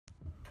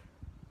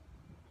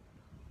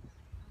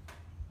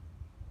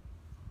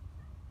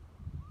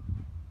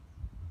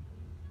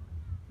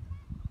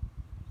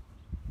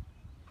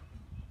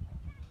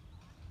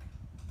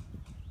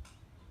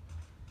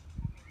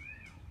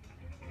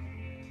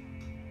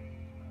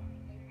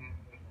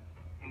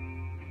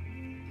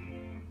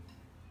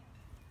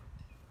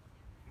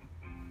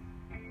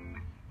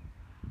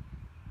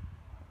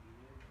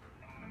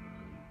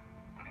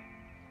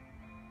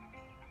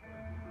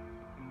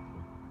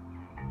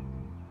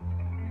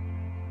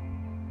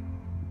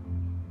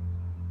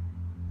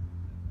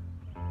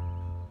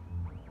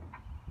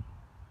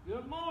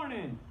Good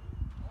morning.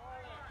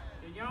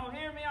 Can y'all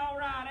hear me all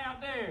right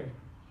out there?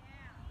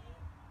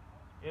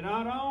 It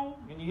not on?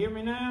 Can you hear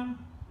me now?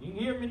 You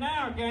can hear me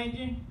now, can't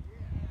you?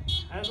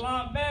 That's a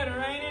lot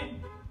better, ain't it?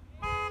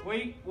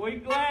 We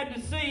glad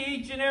to see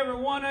each and every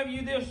one of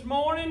you this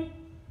morning.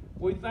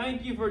 We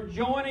thank you for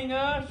joining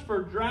us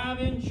for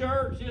drive-in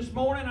church this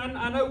morning.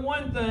 I know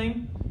one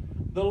thing.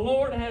 The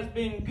Lord has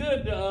been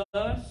good to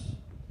us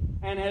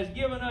and has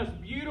given us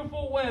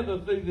beautiful weather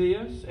through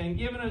this, and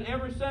given us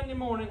every Sunday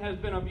morning has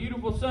been a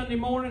beautiful Sunday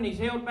morning. He's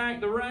held back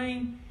the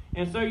rain,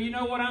 and so you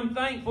know what, I'm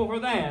thankful for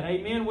that.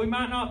 Amen. We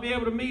might not be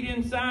able to meet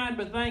inside,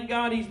 but thank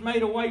God He's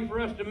made a way for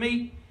us to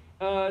meet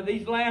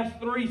these last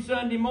 3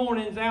 Sunday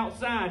mornings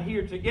outside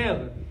here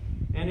together.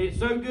 And it's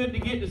so good to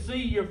get to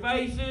see your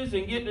faces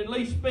and get to at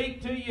least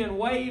speak to you and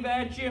wave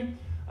at you.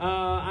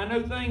 I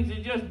know things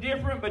are just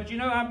different, but you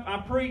know,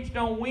 I preached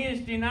on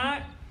Wednesday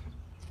night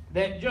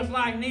that just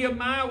like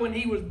Nehemiah when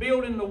he was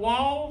building the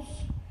walls,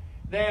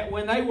 that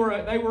when they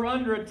were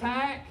under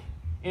attack,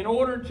 in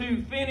order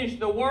to finish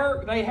the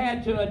work, they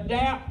had to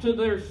adapt to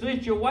their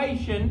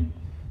situation.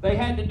 They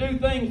had to do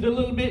things a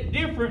little bit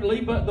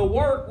differently, but the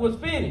work was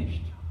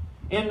finished.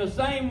 In the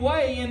same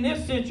way, in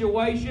this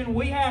situation,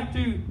 we have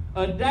to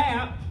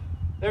adapt.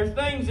 There's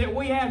things that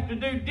we have to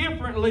do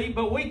differently,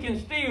 but we can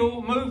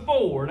still move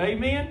forward.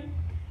 Amen?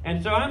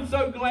 And so I'm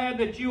so glad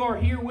that you are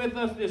here with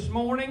us this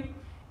morning.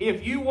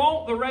 If you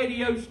want the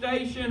radio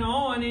station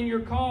on in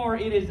your car,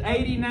 it is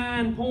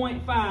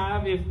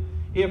 89.5.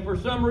 If for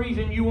some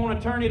reason you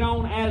want to turn it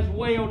on as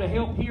well to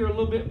help hear a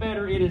little bit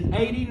better, it is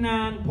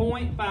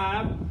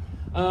 89.5.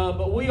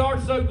 But we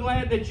are so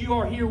glad that you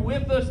are here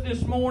with us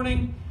this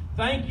morning.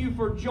 Thank you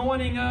for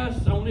joining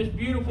us on this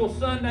beautiful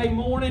Sunday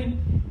morning.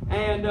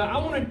 And I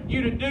wanted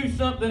you to do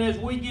something as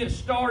we get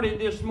started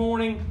this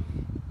morning.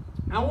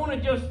 I want to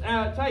just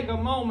take a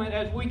moment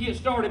as we get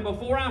started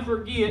before I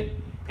forget.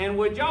 And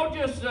would y'all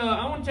just,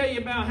 I want to tell you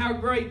about how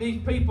great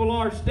these people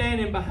are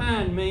standing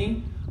behind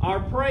me. Our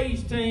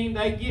praise team,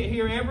 they get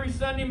here every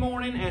Sunday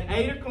morning at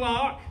 8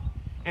 o'clock.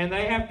 And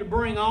they have to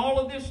bring all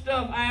of this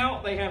stuff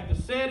out. They have to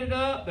set it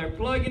up. They're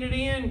plugging it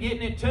in,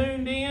 getting it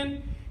tuned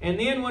in. And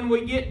then when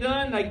we get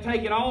done, they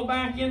take it all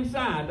back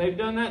inside. They've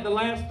done that the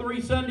last 3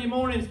 Sunday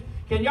mornings.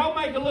 Can y'all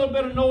make a little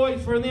bit of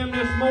noise for them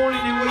this morning?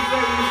 And we say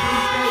we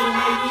appreciate them.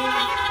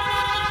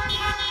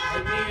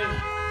 Amen.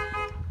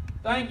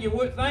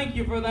 Thank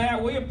you for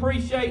that. We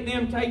appreciate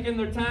them taking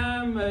their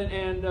time.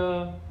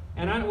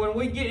 When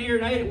we get here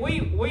today,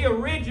 we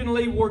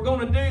originally were going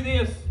to do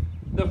this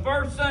the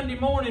first Sunday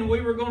morning.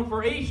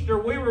 For Easter,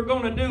 we were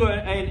going to do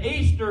an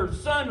Easter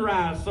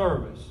sunrise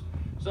service.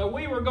 So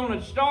we were going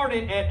to start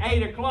it at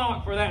 8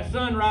 o'clock for that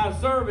sunrise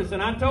service.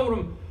 And I told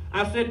them,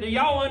 I said, do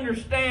y'all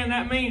understand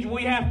that means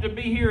we have to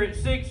be here at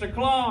 6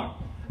 o'clock?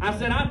 I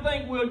said, I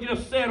think we'll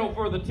just settle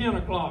for the 10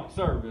 o'clock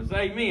service.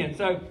 Amen.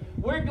 So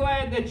we're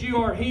glad that you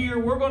are here.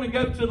 We're going to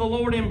go to the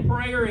Lord in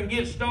prayer and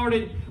get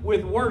started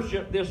with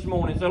worship this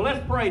morning. So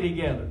let's pray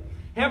together.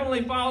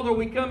 Heavenly Father,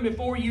 we come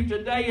before you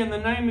today in the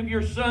name of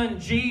your Son,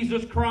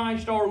 Jesus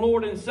Christ, our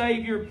Lord and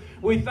Savior.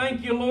 We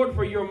thank you, Lord,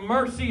 for your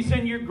mercies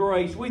and your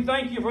grace. We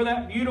thank you for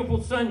that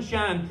beautiful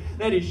sunshine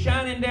that is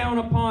shining down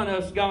upon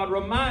us, God,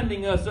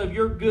 reminding us of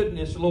your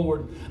goodness,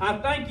 Lord. I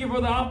thank you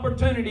for the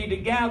opportunity to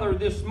gather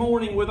this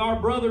morning with our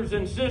brothers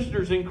and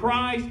sisters in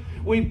Christ.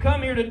 We've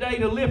come here today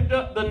to lift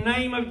up the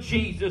name of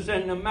Jesus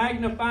and to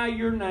magnify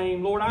your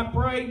name. Lord, I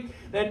pray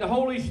that the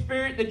Holy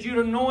Spirit, that you'd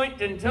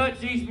anoint and touch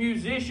these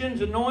musicians,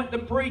 anoint the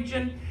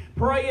preaching,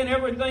 praying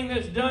everything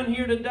that's done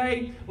here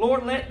today.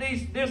 Lord, let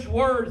these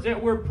words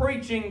that we're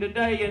preaching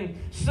today and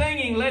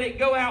singing, let it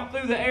go out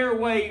through the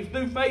airwaves,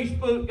 through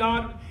Facebook,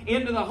 God,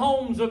 into the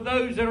homes of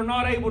those that are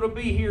not able to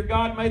be here.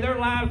 God, may their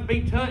lives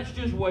be touched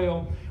as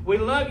well. We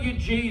love you,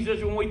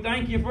 Jesus, and we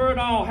thank you for it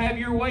all. Have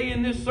your way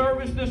in this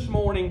service this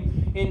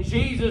morning. In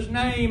Jesus'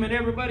 name, and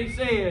everybody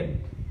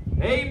said,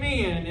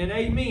 amen and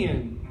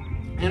amen.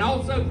 And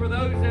also for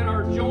those that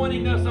are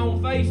joining us on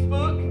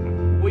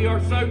Facebook, we are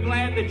so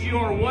glad that you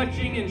are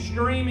watching and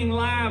streaming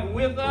live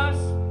with us.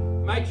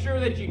 Make sure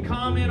that you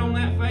comment on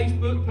that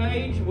Facebook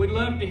page. We'd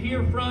love to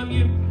hear from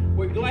you.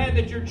 We're glad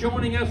that you're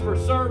joining us for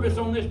service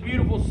on this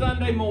beautiful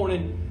Sunday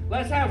morning.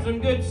 Let's have some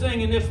good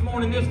singing this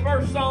morning. This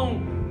first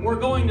song we're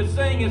going to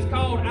sing is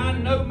called I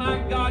Know My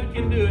God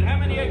Can Do It. How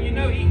many of you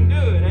know He can do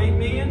it?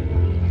 Amen.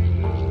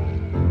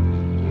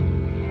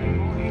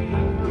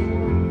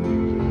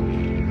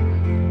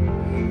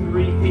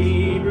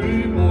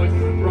 Hebrew boys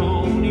were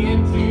thrown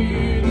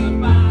into the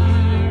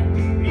fire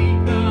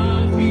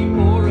because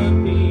before a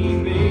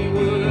king they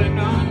would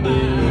not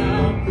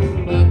bow.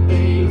 But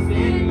they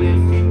said,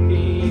 listen,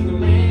 King,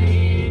 let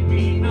it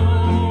be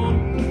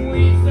known,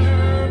 we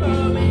serve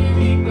a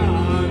living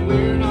God,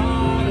 we're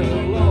not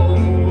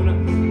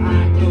alone.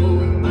 I know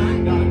my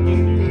God can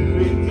do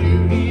it,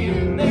 to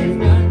Him there's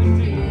nothing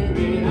to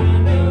it. I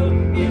know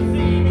He'll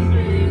see me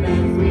through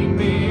that sweet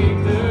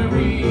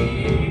victory.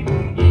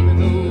 Even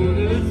though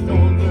the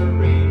storms are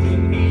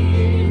raging, He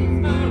is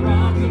my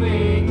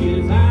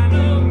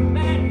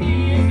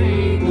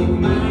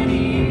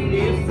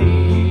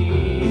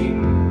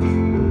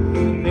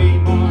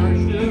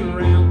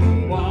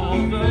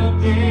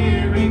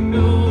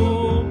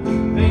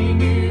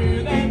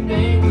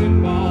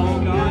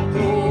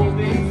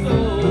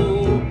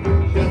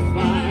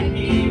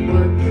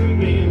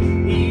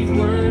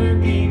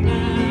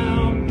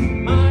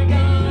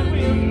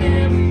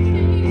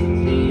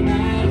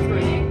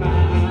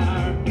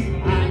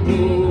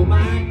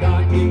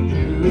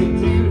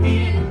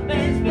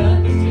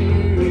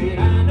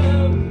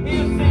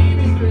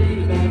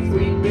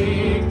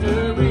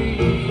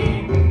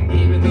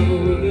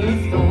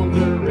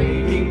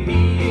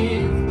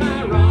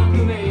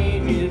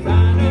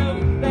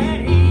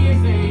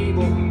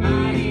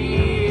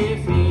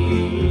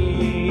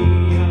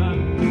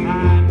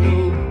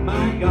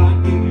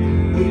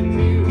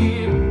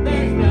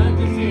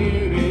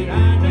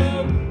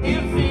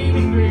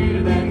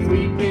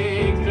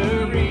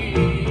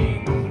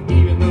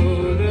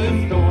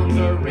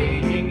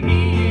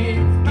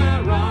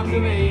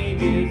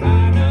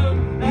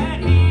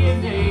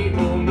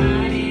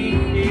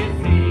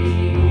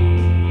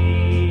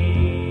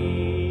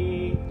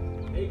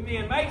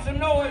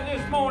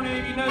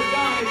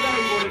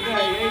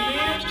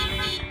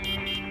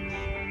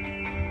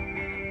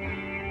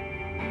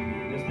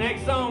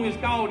Next song is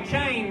called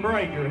Chain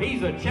Breaker.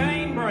 He's a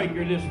chain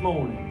breaker this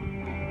morning.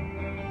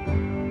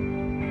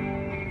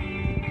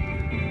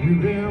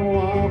 We've been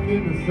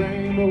walking the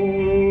same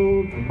old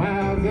road for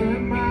miles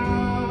and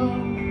miles.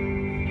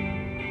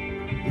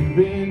 We've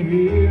been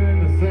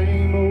hearing the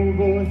same old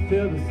voice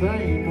tell the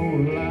same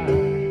old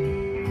lie.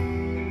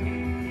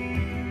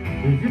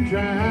 If you're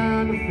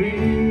trying to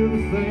feel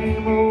the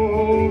same old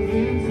holes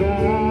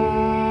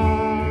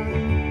inside,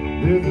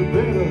 there's a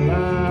better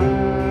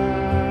life.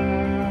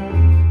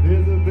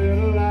 There's a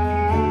better life.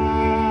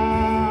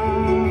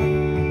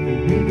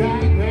 If you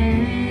got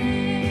pain,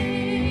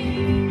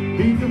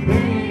 he's a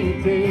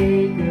pain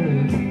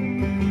taker.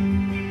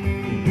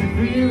 If you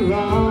feel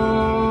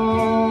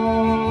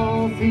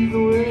lost, he's a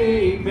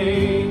way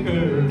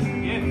maker.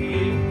 Yes, he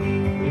is.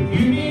 If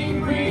you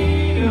need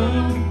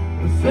freedom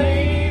for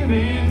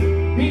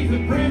saving, he's a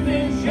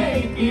prison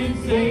shaking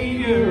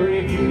savior.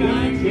 If you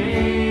got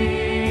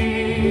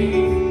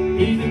chains,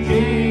 he's a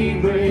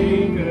chain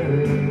breaker.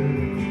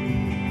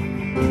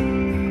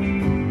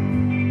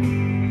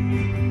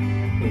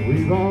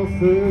 We've all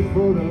searched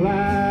for the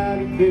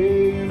light of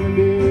day in the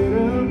dead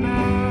of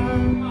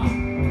night.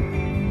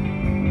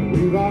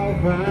 We've all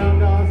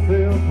found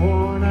ourselves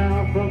worn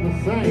out from the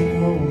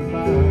same old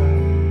fight.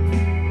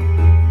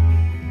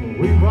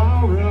 We've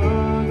all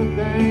run the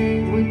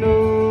things we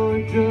know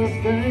it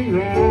just ain't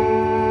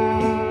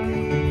right.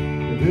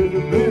 But there's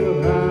a better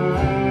life.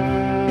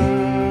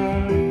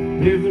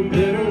 There's a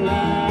better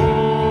life.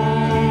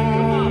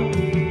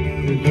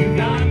 If you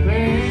got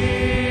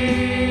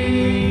pain,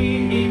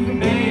 he's a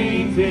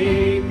pain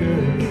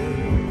taker.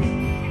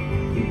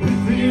 If you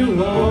feel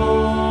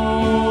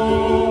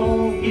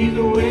lost, he's a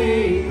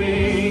way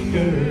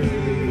maker.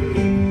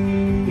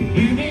 If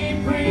you need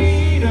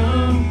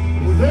freedom,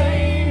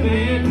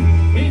 saving,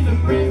 he's a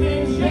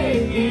prison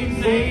shaking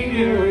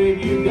savior.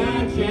 If you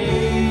got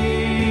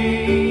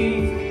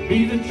chains,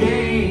 he's a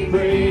chain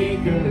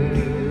breaker.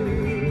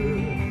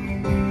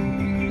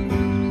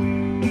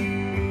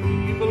 If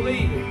you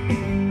believe it,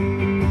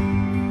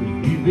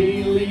 If you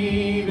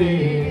believe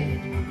it,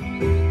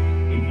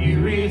 if you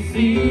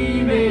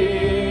receive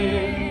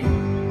it,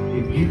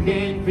 if you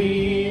can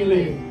feel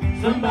it,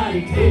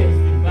 somebody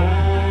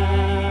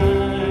testify.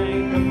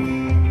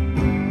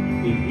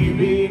 If you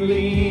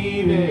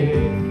believe it,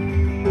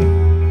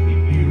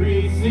 if you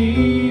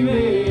receive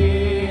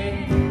it,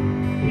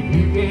 if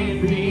you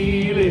can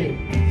feel it,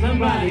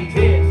 somebody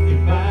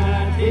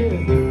testify,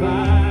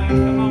 testify.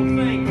 come on,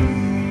 sing.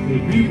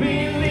 If you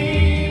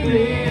believe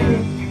it,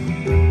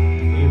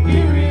 if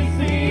you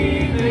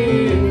receive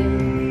it,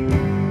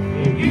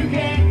 if you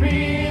can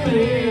feel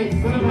it,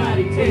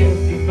 somebody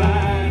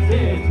testify,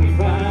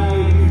 testify.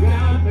 You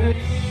got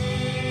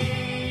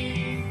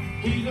pain,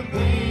 he's a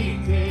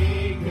pain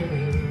taker.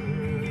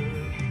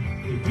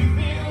 If you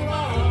feel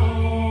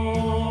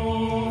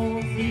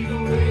lost, he's a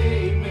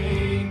way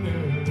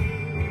maker.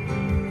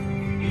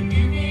 If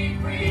you need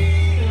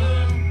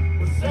freedom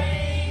for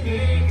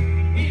saving,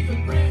 he's a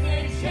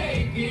prison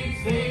shaking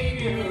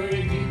savior.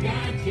 If you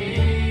got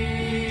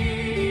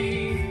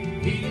chains,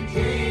 he's a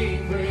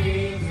chain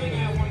breaker. Sing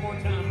that one more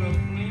time, Brother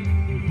Flynn.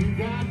 If you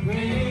got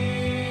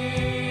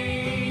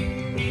pain,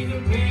 he's a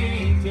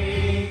pain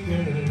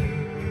taker.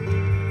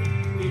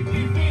 If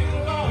you feel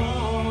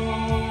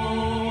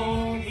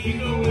lost,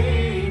 he's a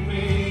way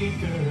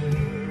maker.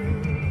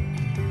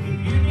 If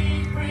you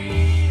need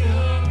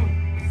freedom,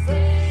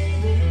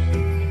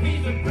 saving,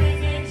 he's a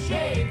prison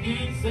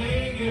shaking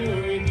savior.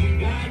 If you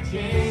got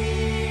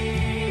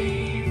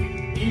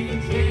chains, he's a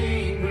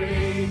chain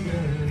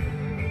breaker.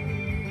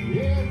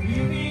 If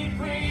you need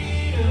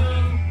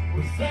freedom,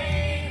 we're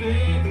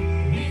saving,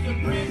 he's a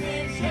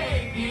prison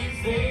shaking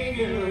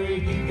savior.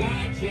 If you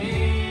got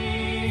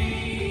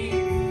chains,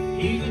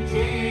 he's a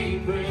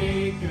chain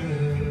breaker.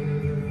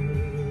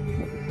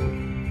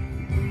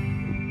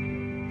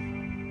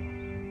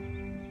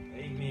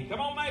 Amen. Come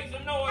on, make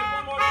some noise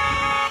one more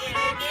time.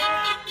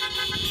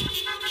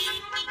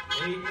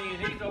 Amen.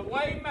 He's a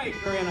way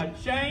maker and a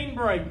chain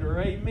breaker.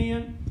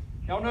 Amen.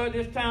 Y'all know at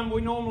this time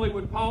we normally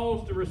would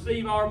pause to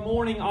receive our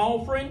morning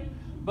offering.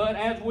 But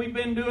as we've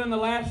been doing the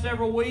last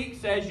several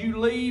weeks, as you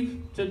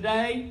leave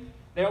today,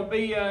 there'll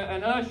be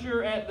an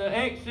usher at the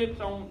exits.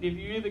 If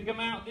you either come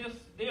out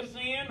this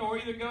end or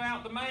either go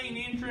out the main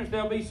entrance,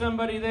 there'll be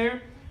somebody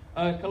there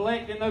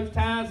collecting those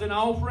tithes and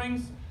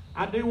offerings.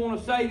 I do want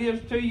to say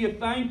this to you.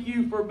 Thank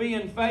you for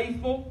being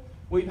faithful.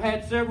 We've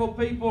had several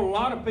people, a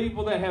lot of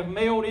people that have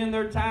mailed in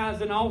their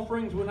tithes and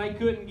offerings when they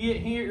couldn't get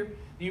here.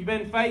 You've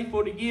been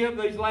faithful to give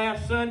these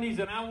last Sundays,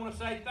 and I want to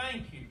say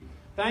thank you.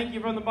 Thank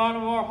you from the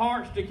bottom of our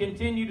hearts to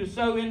continue to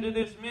sow into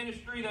this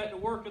ministry, that the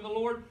work of the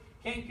Lord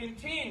can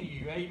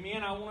continue.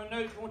 Amen. I want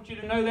you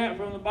to know that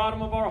from the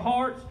bottom of our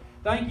hearts.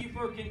 Thank you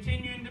for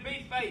continuing to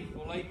be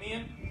faithful.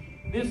 Amen.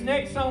 This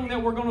next song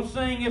that we're going to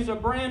sing is a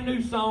brand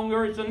new song,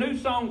 or it's a new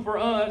song for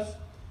us.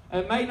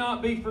 It may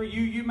not be for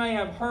you. You may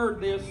have heard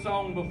this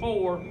song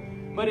before,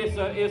 but it's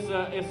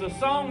a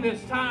song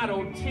that's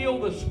titled "Till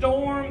the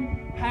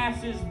Storm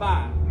Passes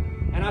By,"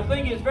 and I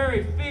think it's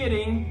very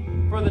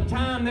fitting for the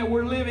time that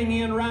we're living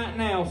in right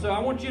now. So I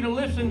want you to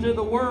listen to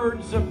the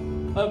words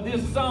of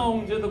this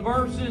song, to the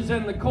verses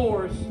and the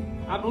chorus.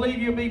 I believe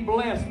you'll be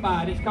blessed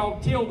by it. It's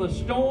called Till the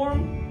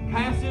Storm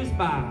Passes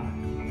By.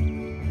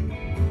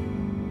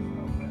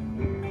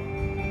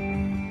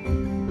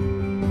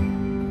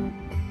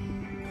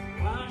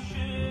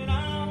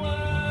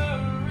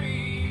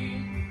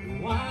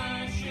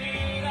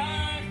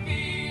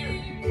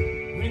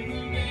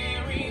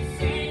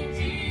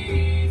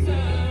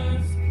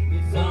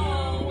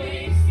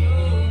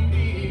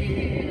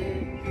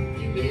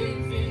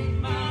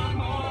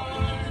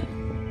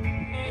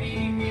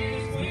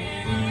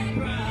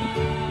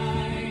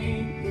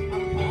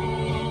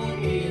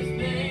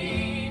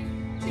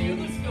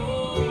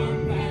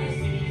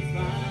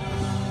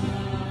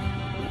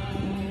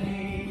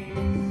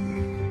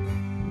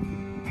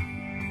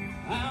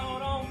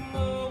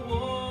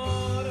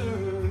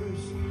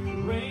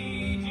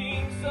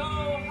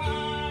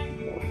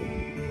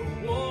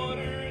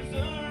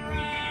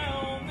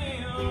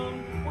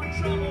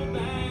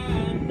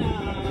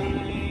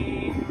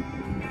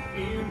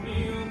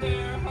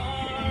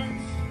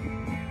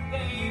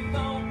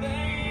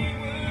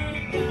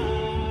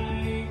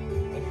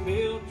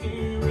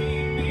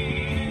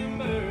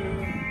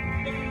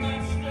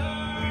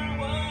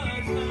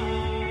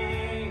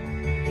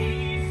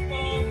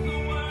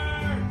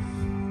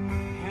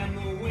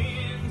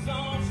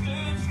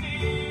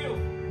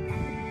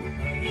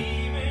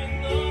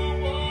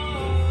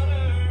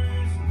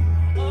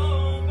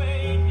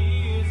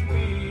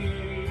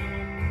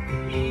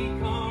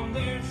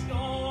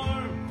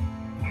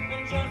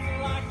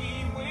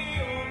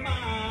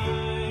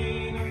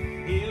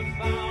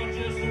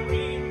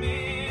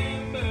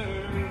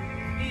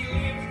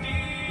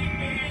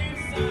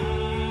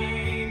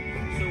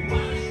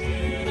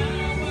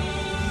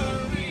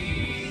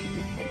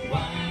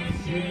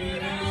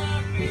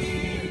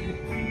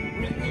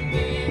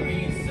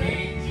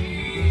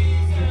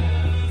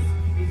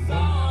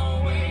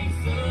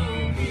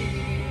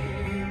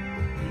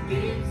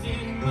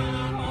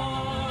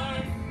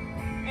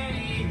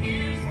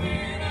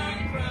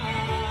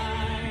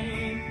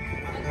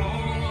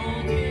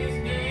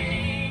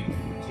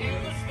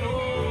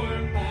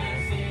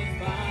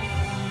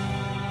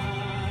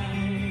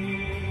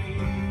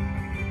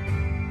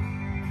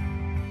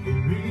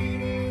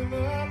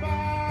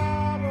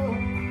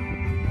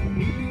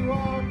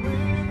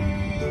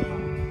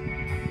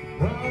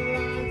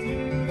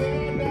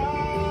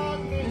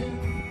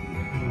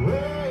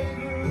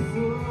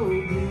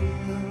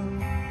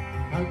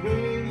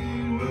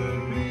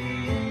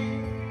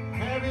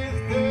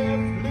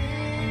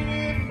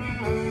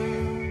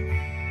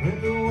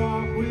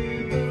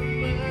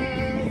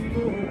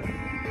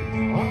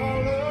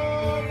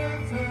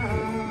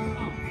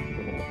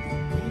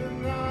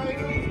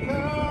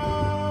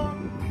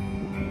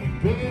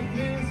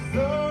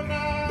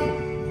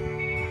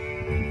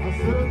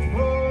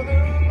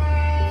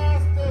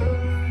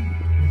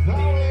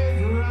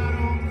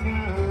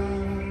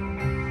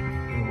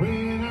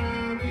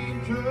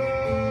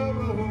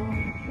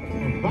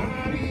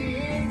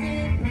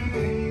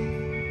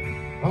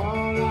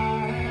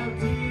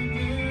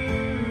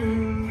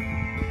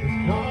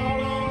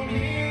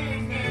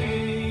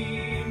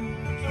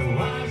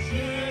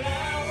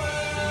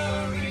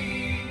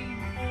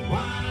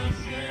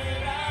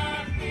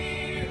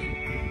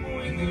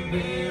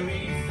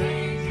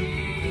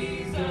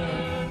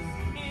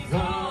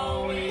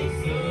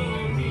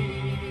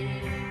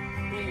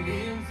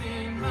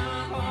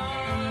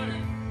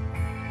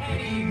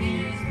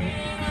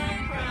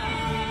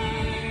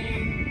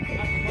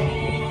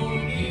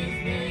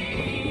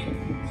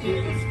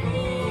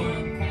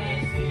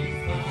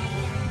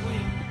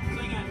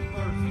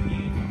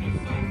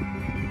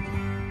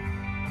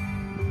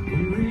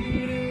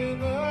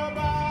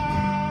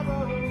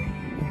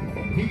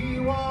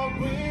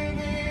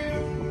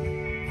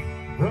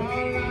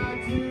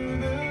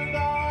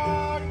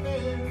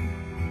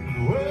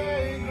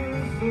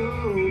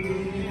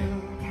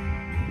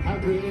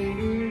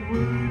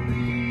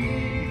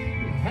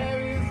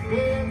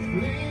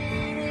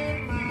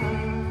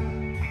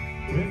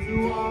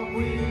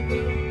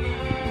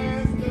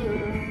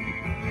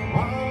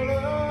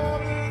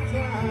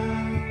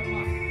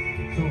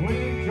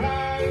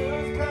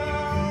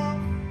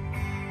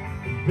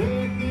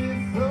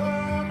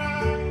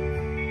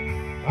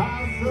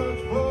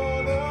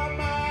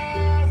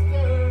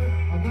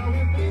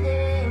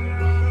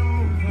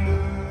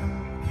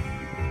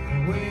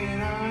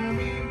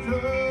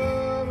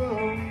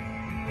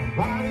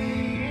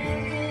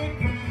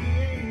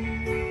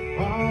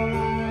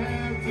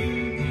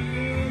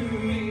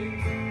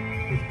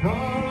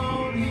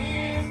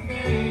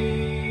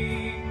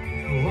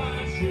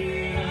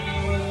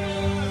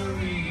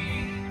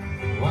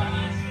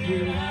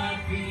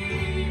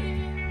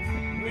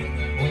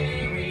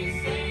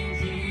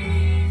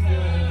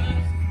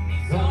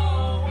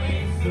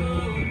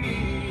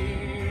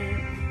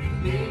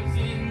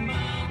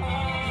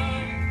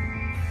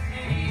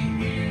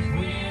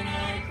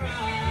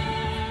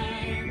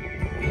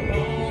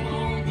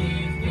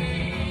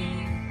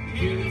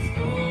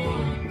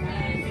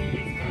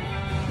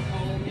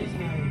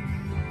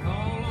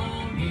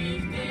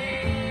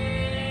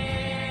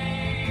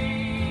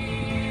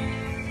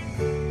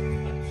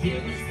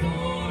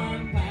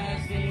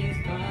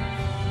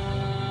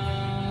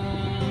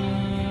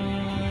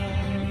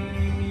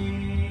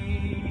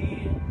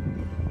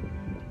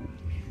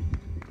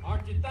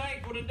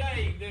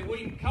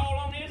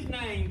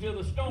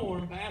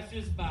 storm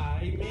passes by.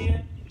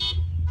 Amen.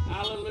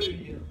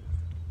 Hallelujah.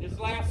 This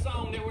last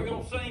song that we're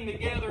going to sing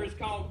together is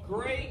called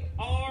Great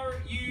Are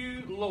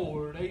You,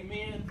 Lord.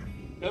 Amen.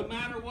 No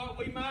matter what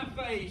we might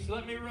face,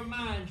 let me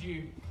remind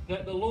you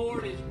that the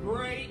Lord is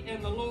great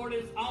and the Lord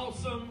is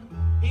awesome.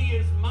 He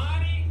is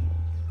mighty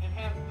and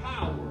has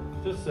power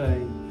to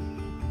save.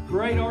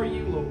 Great are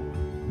you, Lord.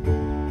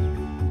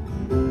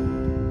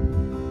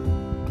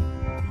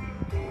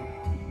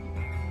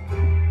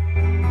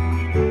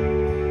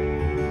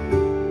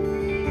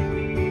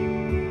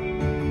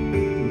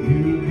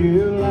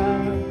 You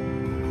light,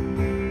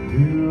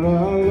 you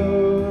are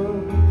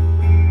love,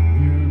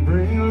 you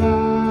bring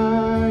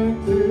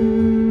light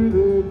to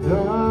the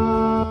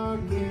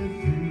darkness,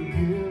 you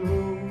give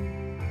hope,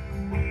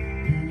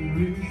 you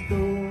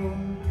restore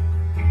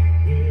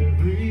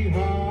every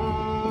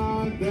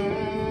heart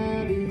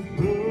that is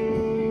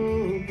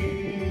broken.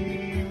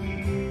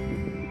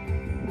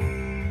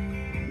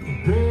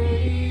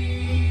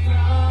 Great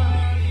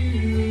are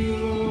you,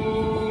 Lord.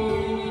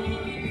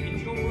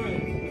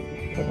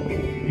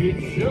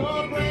 It's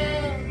your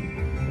breath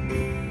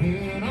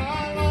in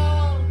our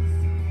lungs,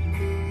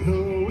 so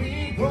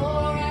we pour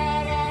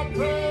out our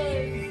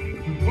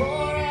praise, we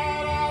pour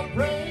out our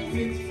praise.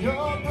 It's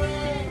your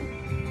breath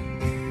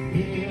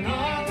in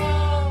our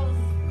lungs,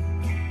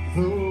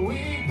 so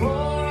we pour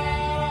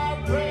out our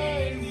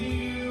praise to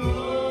you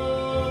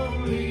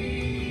only.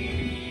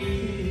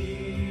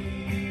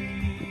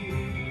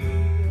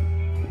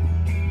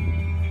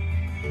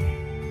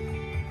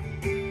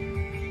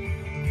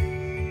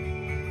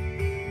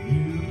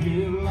 You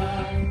give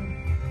life,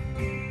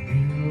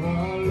 you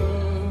are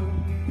love,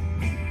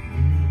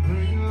 you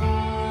bring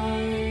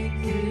light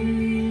to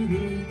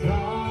the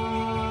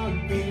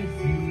darkness,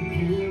 you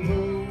give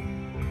hope,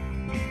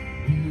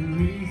 you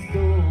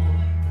restore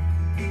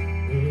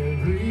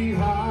every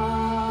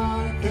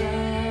heart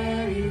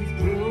that is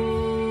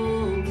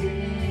broken.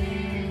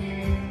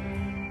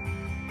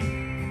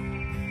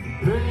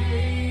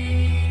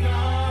 Great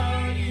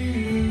are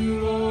you,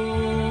 Lord.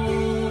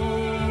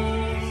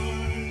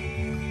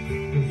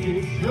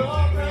 It's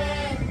your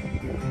breath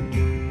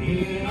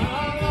in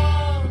our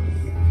lungs,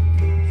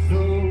 so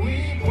we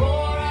pour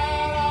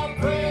out our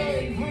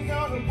praise. We're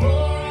gonna pour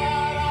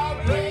out our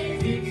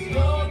praise. It's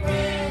your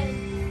breath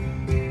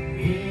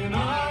in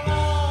our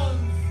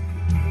lungs,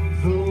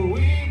 so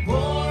we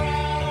pour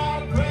out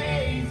our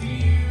praise to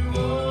you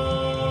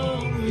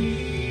only.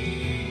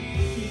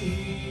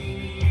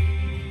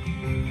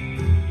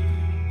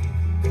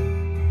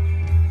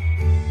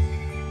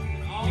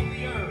 And all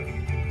the earth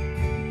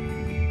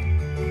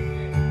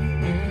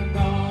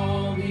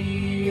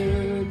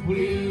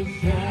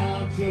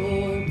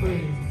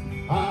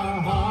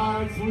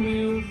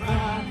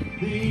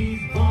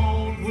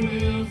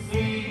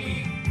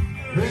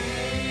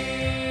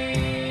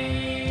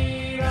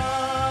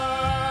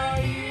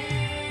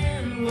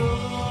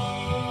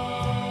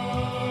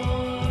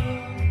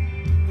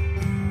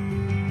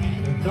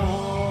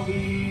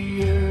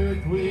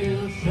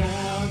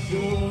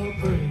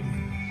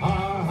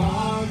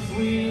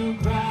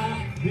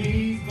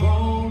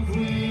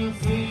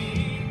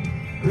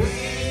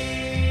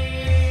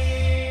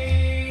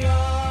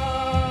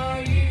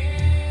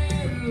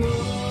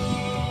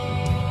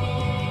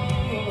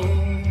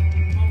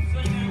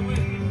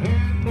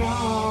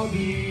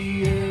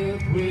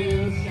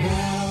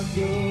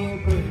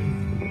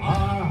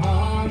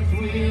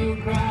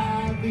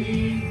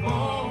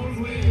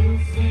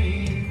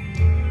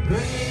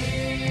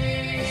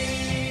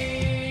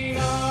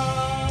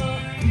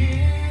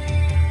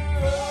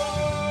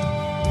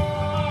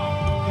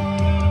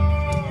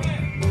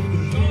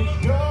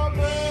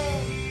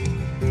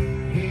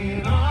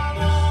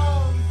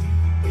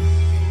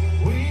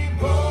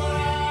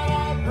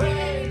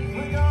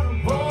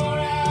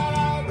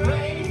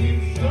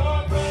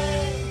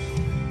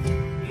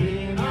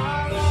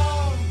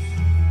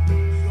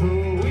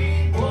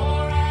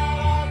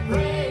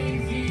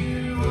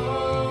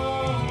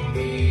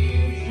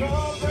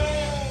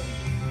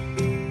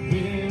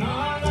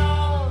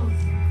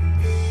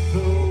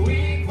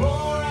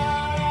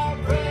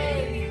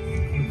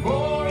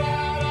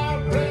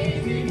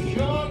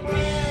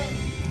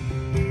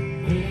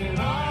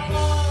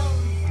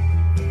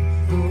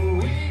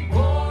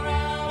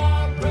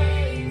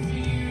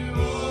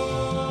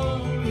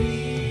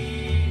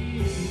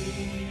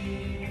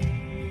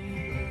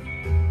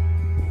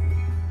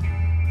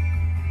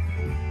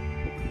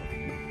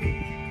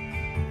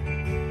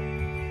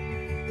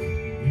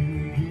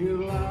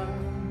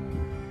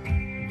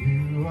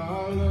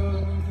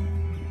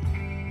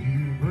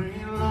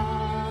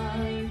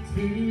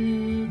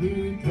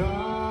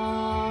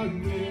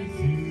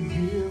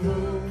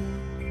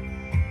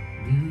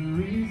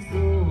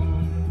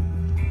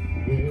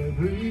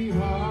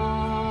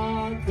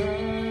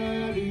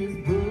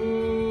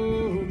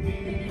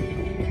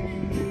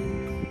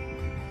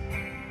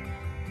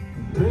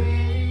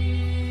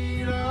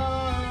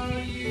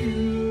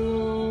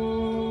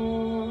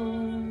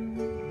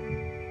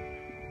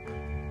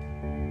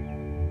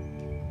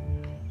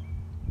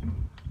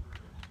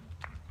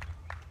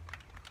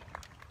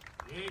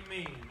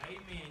Amen.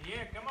 Amen.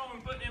 Yeah, come on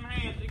and put them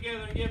hands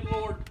together and give the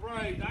Lord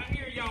praise. I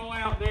hear y'all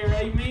out there.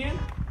 Amen.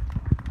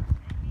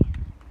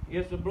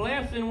 It's a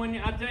blessing when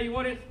I tell you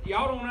what,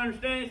 y'all don't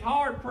understand. It's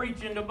hard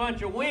preaching to a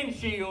bunch of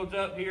windshields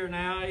up here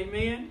now.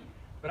 Amen.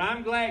 But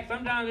I'm glad.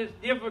 Sometimes it's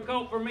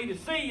difficult for me to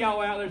see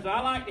y'all out there, so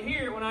I like to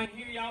hear it when I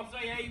hear y'all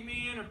say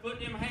amen or put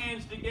them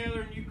hands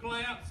together and you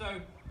clap.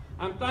 So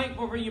I'm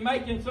thankful for you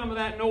making some of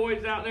that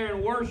noise out there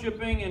and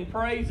worshiping and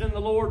praising the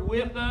Lord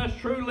with us.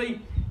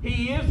 Truly,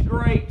 He is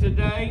great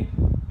today,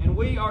 and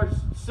we are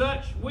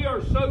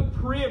so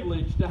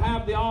privileged to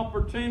have the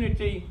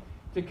opportunity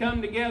to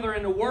come together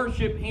and to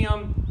worship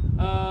Him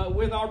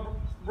with our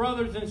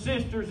brothers and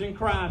sisters in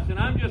Christ. And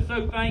I'm just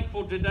so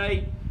thankful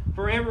today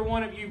for every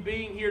one of you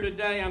being here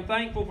today. I'm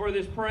thankful for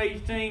this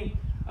praise team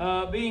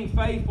being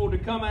faithful to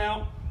come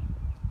out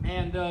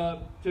and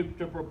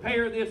to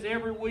prepare this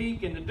every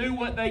week and to do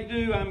what they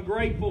do. I'm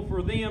grateful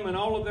for them and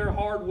all of their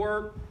hard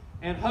work.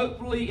 And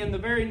hopefully in the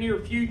very near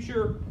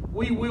future,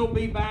 we will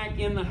be back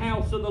in the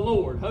house of the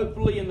Lord.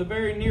 Hopefully in the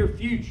very near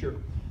future.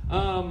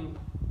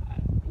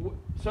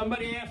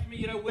 Somebody asked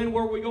me, when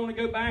were we going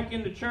to go back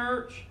into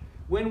church?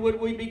 When would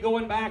we be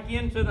going back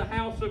into the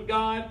house of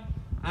God?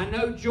 I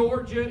know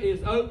Georgia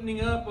is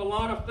opening up a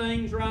lot of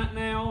things right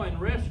now, and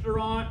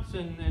restaurants,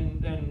 and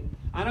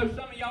I know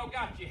some of y'all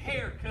got your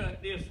hair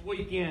cut this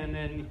weekend,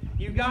 and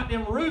you got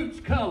them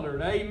roots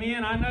colored.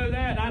 Amen. I know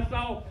that.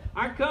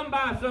 I come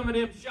by some of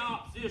them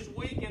shops this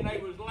week, and they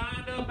was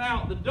lined up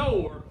out the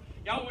door.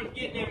 Y'all was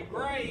getting them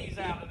grays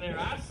out of there.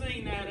 I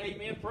seen that.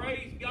 Amen.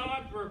 Praise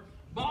God for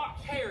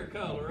box hair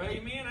color.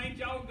 Amen. Ain't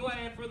y'all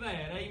glad for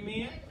that?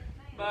 Amen.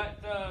 But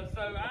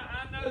so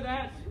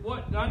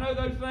I know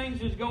those things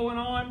is going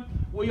on.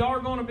 We're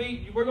going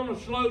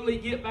to slowly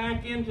get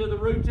back into the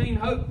routine,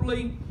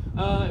 hopefully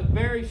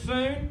very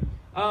soon.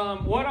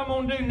 What I'm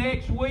going to do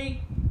next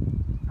week,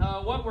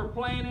 what we're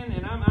planning,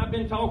 and I've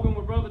been talking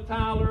with Brother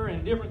Tyler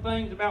and different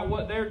things about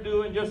what they're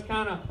doing, just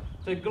kind of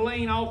to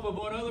glean off of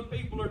what other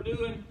people are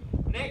doing.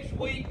 Next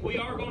week we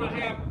are going to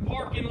have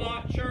parking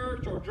lot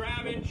church or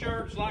drive-in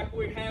church like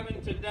we're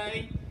having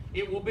today.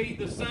 It will be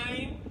the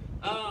same.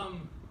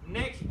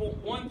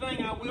 One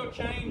thing I will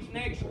change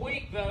next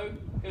week, though,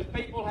 because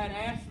people had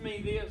asked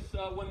me this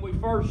when we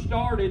first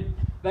started.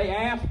 They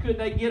asked, could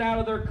they get out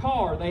of their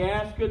car? They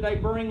asked, could they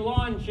bring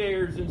lawn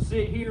chairs and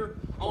sit here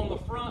on the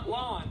front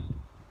lawn?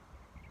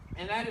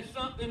 And that is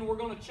something we're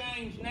going to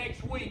change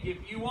next week.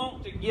 If you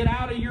want to get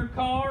out of your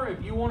car,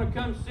 if you want to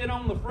come sit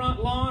on the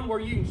front lawn where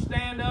you can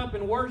stand up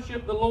and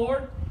worship the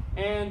Lord,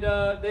 and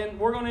then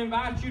we're going to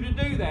invite you to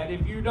do that.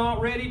 If you're not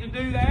ready to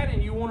do that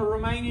and you want to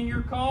remain in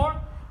your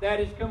car, that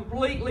is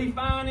completely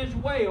fine as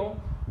well.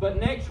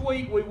 But next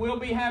week we will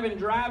be having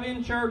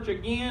drive-in church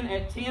again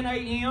at 10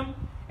 a.m.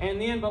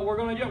 But we're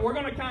going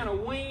to kind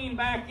of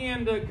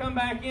come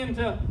back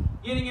into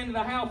getting into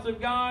the house of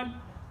God.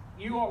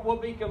 Will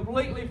be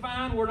completely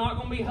fine. We're not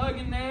going to be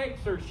hugging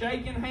necks or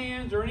shaking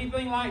hands or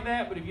anything like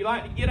that. But if you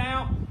like to get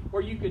out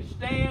where you could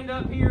stand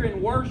up here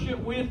and worship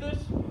with us,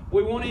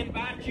 we want to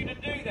invite you to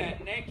do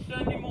that next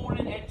Sunday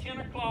morning at 10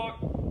 o'clock.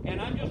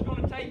 And I'm just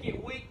going to take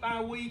it week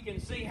by week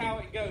and see how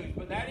it goes.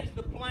 But that is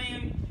the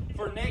plan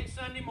for next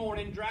Sunday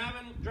morning,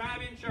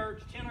 drive-in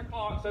church, 10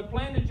 o'clock. So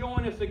plan to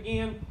join us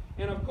again.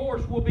 And, of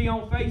course, we'll be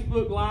on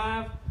Facebook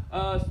Live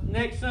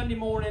next Sunday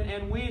morning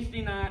and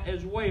Wednesday night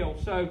as well.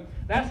 So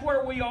that's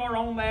where we are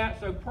on that.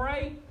 So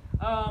pray.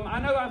 I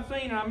know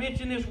I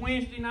mentioned this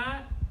Wednesday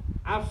night.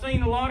 I've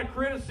seen a lot of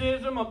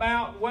criticism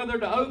about whether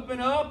to open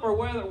up or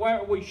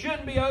whether we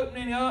shouldn't be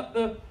opening up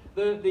the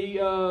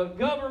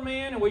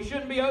government, and we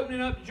shouldn't be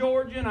opening up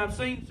Georgia. And I've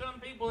seen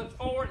some people that's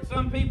for it,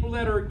 some people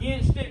that are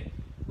against it.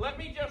 Let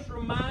me just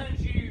remind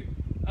you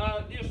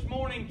this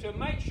morning to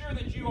make sure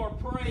that you are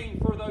praying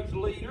for those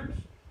leaders.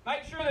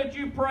 Make sure that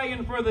you're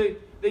praying for the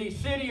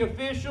city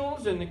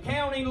officials and the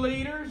county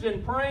leaders,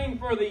 and praying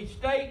for the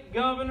state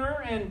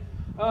governor and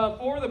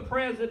for the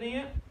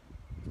president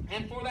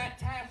and for that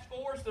task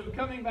force of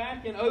coming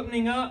back and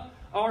opening up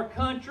our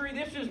country.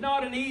 This is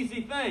not an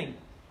easy thing.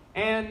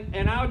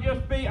 And I'll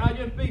just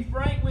be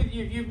frank with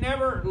you. If you've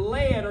never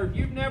led or if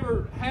you've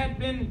never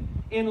been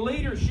in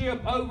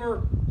leadership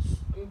over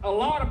a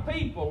lot of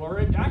people, or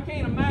I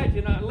can't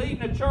imagine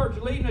leading a church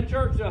of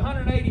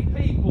 180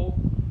 people,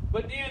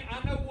 but then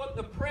I know what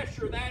the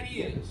pressure that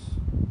is.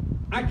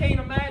 I can't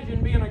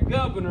imagine being a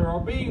governor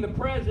or being the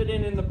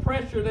president, and the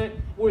pressure that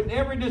with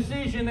every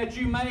decision that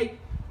you make,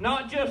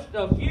 not just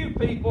a few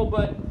people,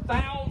 but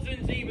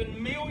thousands,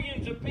 even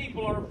millions of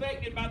people are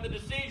affected by the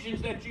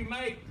decisions that you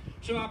make.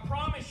 So I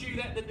promise you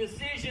that the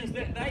decisions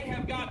that they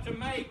have got to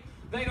make,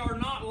 they are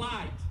not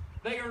light.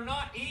 They are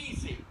not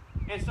easy.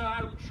 And so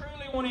I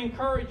truly want to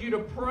encourage you to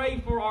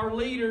pray for our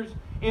leaders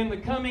in the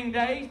coming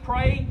days.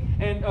 Pray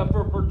and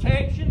for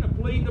protection, to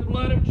plead the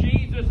blood of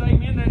Jesus,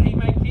 amen, that He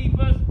may keep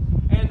us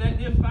and that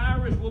this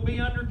virus will be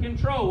under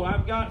control.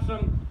 I've got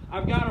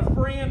a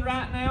friend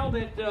right now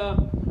that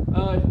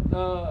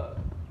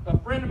a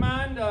friend of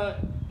mine.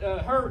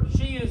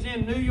 She is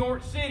in New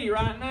York City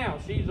right now.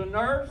 She's a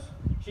nurse,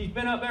 She's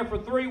been up there for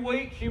 3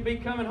 weeks. She'll be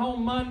coming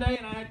home Monday,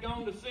 and I had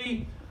gone to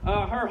see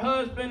her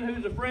husband,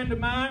 who's a friend of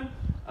mine,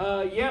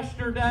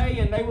 yesterday,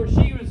 and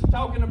she was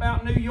talking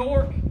about New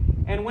York.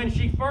 And when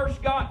she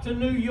first got to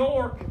New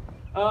York,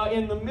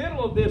 in the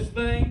middle of this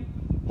thing,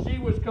 she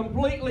was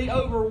completely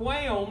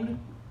overwhelmed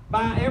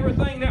by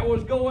everything that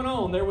was going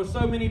on. There was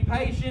so many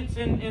patients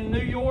in New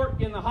York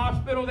in the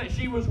hospital that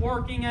she was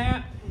working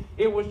at.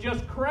 It was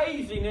just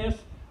craziness.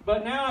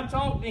 But now I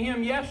talked to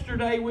him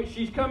yesterday, which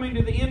she's coming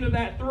to the end of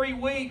that 3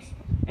 weeks,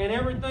 and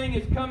everything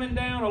is coming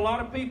down. A lot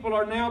of people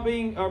are now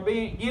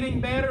getting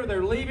better.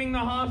 They're leaving the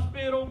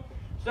hospital.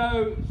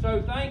 So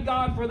thank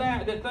God for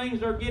that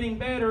things are getting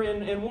better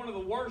in one of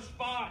the worst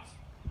spots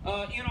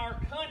in our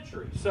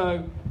country.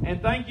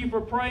 And thank you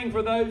for praying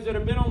for those that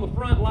have been on the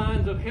front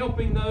lines of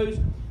helping those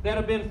that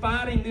have been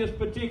fighting this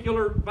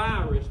particular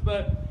virus.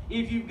 But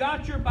if you've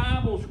got your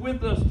Bibles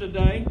with us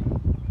today,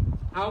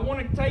 I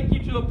want to take you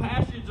to a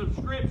passage of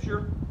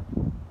Scripture.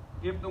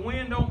 If the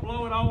wind don't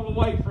blow it all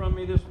away from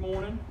me this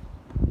morning.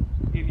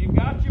 If you've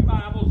got your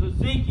Bibles,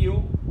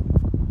 Ezekiel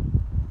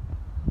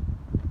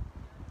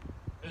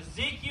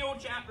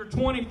chapter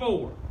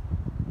 24.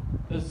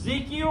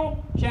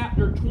 Ezekiel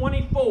chapter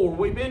 24.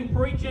 We've been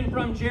preaching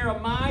from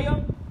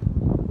Jeremiah.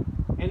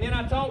 And then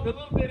I talked a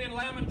little bit in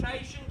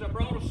Lamentations. I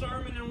brought a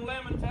sermon in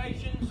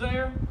Lamentations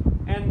there.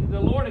 And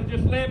the Lord has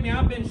just led me.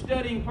 I've been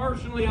studying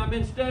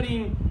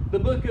the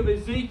book of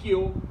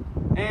Ezekiel.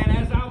 And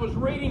as I was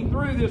reading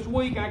through this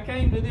week, I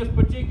came to this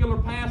particular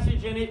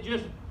passage, and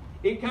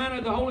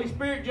the Holy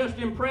Spirit just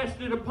impressed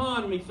it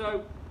upon me.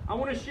 So I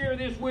want to share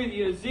this with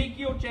you.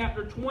 Ezekiel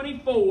chapter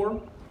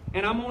 24,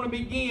 and I'm going to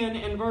begin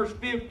in verse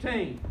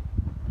 15.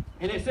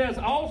 And it says,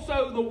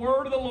 "Also the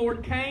word of the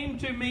Lord came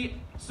to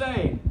me,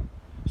 saying,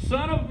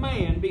 Son of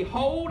man,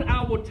 behold,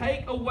 I will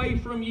take away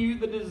from you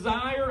the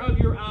desire of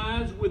your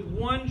eyes with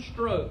one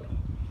stroke.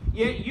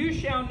 Yet you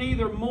shall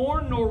neither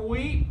mourn nor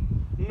weep,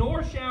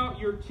 nor shall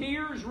your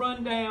tears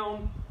run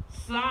down.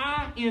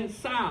 Sigh in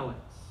silence.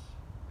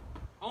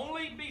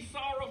 Only be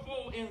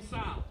sorrowful in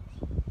silence.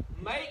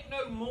 Make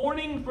no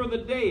mourning for the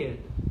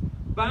dead.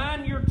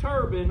 Bind your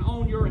turban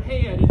on your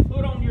head and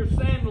put on your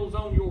sandals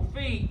on your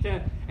feet.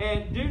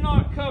 And do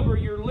not cover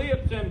your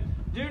lips, and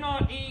do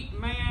not eat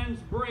man's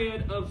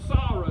bread of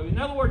sorrow." In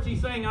other words, he's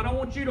saying, I don't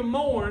want you to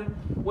mourn.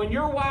 When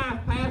your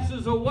wife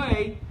passes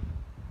away,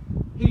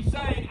 he's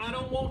saying, I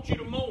don't want you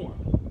to mourn.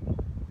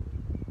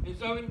 And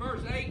so in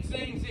verse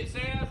 18 it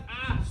says,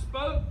 "I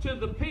spoke to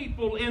the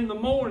people in the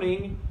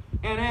morning,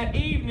 and at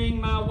evening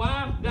my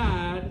wife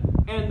died,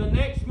 and the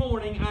next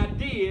morning I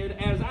did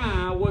as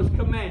I was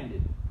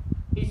commanded."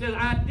 He says,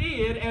 I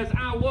did as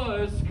I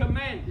was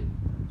commanded.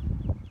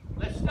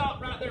 Let's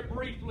stop right there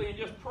briefly and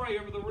just pray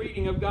over the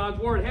reading of God's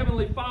Word.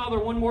 Heavenly Father,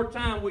 one more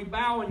time, we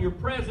bow in your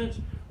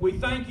presence. We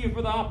thank you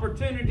for the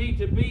opportunity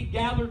to be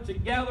gathered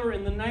together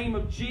in the name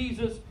of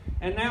Jesus.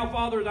 And now,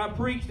 Father, as I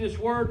preach this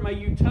Word, may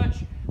you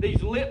touch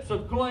these lips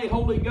of clay.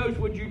 Holy Ghost,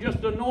 would you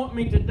just anoint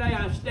me today?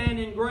 I stand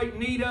in great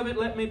need of it.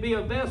 Let me be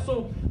a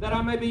vessel that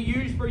I may be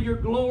used for your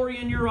glory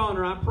and your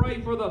honor. I pray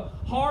for the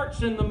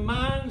hearts and the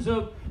minds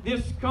of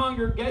this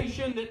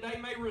congregation, that they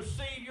may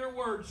receive your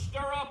word. Stir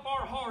up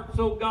our hearts,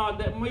 oh God,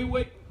 that we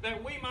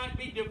might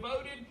be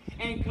devoted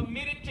and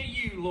committed to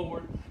you,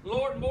 Lord.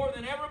 Lord, more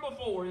than ever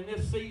before in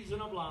this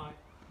season of life.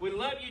 We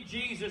love you,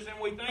 Jesus, and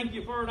we thank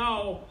you for it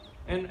all.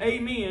 And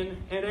amen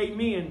and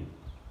amen.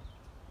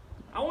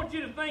 I want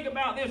you to think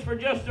about this for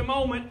just a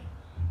moment.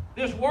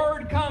 This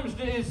word comes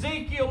to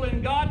Ezekiel,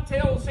 and God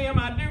tells him,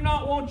 I do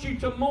not want you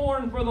to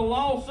mourn for the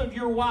loss of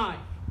your wife.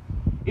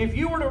 If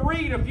you were to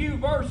read a few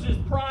verses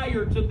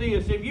prior to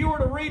this, if you were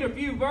to read a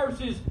few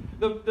verses,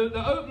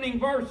 the opening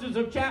verses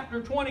of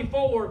chapter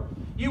 24,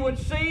 you would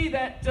see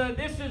that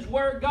this is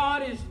where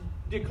God is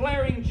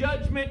declaring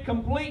judgment,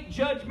 complete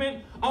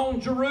judgment on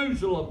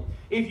Jerusalem.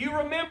 If you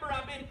remember,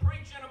 I've been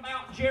preaching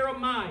about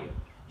Jeremiah.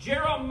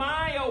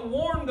 Jeremiah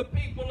warned the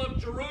people of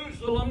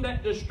Jerusalem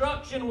that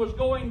destruction was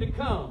going to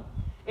come.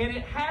 And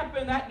it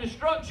happened, that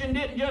destruction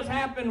didn't just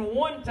happen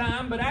one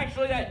time, but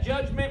actually that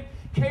judgment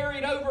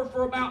carried over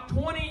for about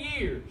 20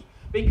 years.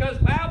 Because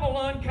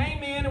Babylon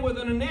came in with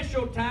an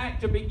initial attack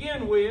to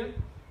begin with.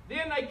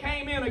 Then they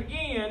came in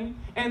again,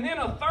 and then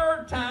a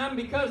third time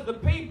because the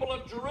people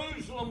of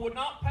Jerusalem would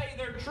not pay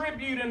their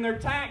tribute and their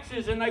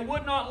taxes, and they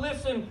would not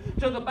listen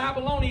to the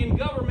Babylonian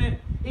government.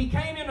 He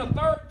came in a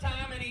third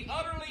time, and he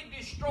utterly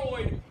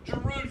destroyed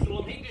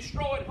Jerusalem. He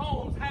destroyed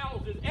homes,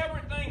 houses,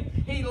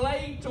 everything he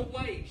laid to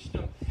waste.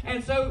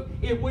 And so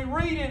if we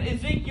read in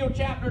Ezekiel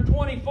chapter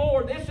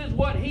 24, this is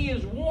what he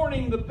is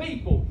warning the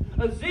people.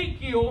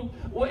 Ezekiel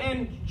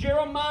and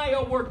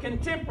Jeremiah were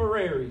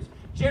contemporaries.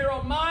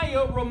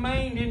 Jeremiah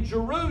remained in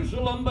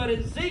Jerusalem, but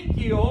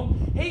Ezekiel,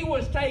 he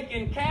was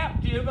taken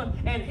captive,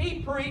 and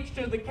he preached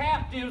to the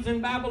captives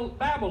in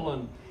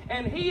Babylon.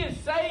 And he is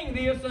saying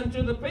this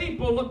unto the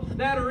people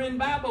that are in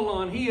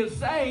Babylon. He is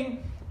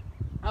saying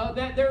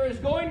that there is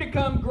going to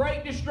come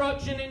great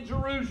destruction in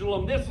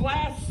Jerusalem. This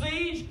last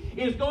siege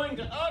is going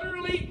to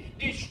utterly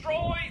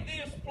destroy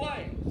this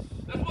place.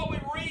 That's what we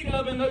read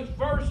of in those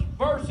first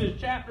verses,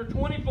 chapter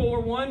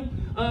 24,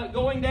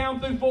 going down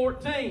through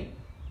 14.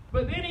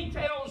 But then he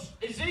tells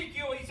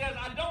Ezekiel, he says,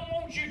 I don't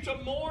want you to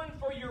mourn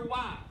for your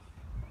wife.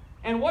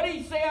 And what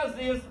he says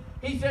is,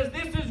 he says,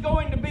 this is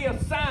going to be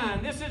a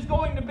sign. This is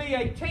going to be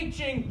a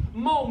teaching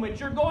moment.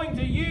 You're going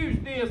to use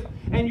this,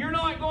 and you're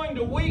not going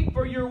to weep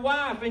for your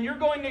wife, and you're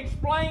going to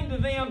explain to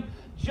them,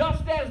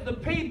 just as the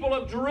people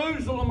of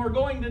Jerusalem are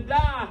going to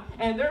die,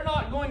 and they're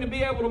not going to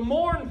be able to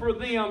mourn for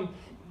them,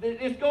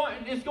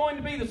 it's going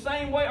to be the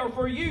same way, or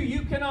for you,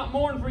 you cannot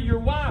mourn for your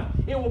wife.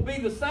 It will be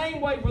the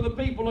same way for the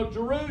people of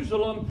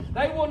Jerusalem.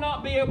 They will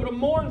not be able to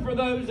mourn for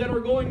those that are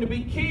going to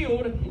be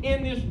killed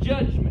in this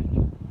judgment.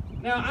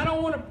 Now, I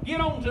don't want to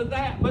get on to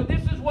that, but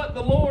this is what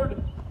the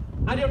Lord,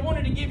 I just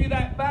wanted to give you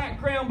that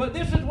background, but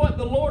this is what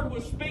the Lord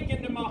was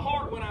speaking to my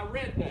heart when I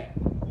read that.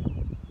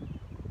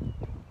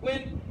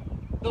 When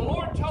the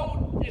Lord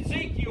told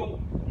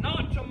Ezekiel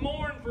not to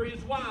mourn for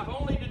his wife,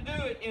 only to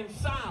do it in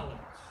silence.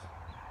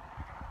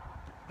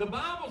 The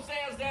Bible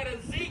says that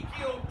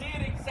Ezekiel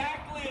did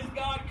exactly as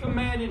God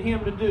commanded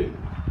him to do.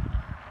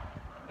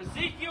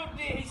 Ezekiel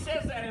did, he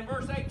says that in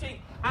verse 18,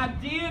 I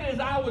did as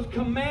I was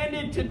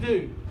commanded to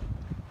do.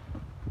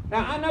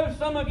 Now, I know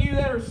some of you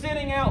that are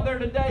sitting out there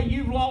today,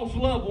 you've lost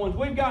loved ones.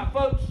 We've got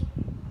folks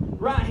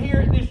right here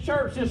at this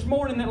church this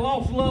morning that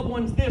lost loved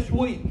ones this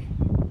week.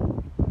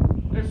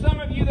 There's some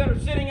of you that are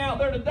sitting out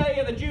there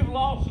today that you've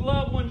lost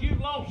loved ones,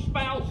 you've lost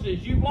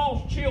spouses, you've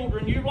lost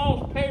children, you've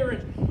lost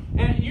parents,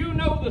 and you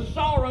know the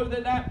sorrow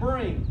that that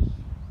brings.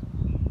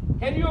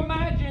 Can you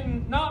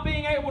imagine not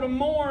being able to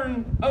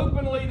mourn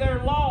openly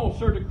their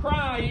loss or to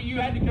cry? You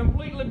had to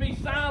completely be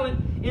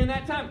silent in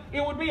that time.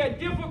 It would be a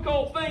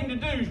difficult thing to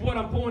do, is what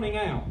I'm pointing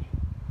out.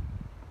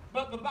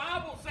 But the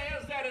Bible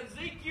says that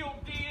Ezekiel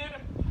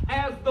did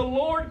as the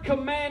Lord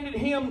commanded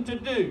him to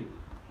do.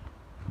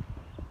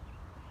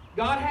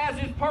 God has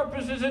his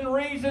purposes and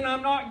reason.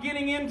 I'm not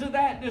getting into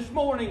that this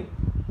morning.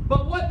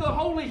 But what the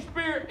Holy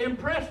Spirit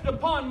impressed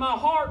upon my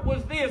heart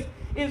was this,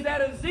 is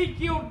that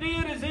Ezekiel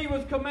did as he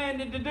was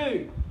commanded to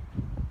do.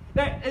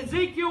 That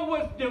Ezekiel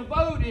was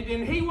devoted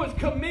and he was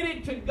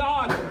committed to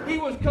God. He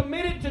was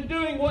committed to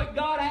doing what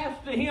God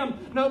asked of him,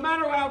 no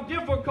matter how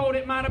difficult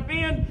it might have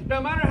been,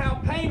 no matter how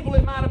painful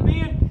it might have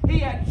been. He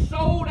had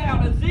sold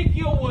out.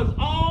 Ezekiel was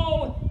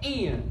all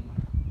in.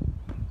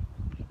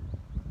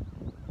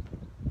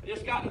 I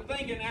just got to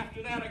thinking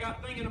after that, I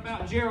got thinking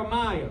about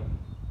Jeremiah.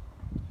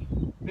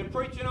 Been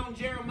preaching on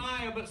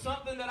Jeremiah, but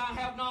something that I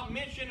have not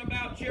mentioned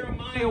about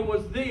Jeremiah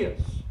was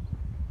this.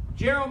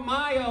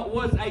 Jeremiah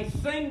was a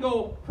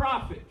single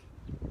prophet.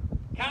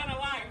 Kind of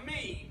like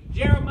me.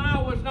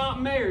 Jeremiah was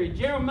not married.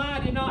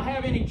 Jeremiah did not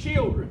have any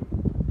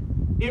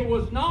children. It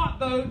was not,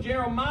 though,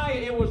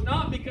 it was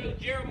not because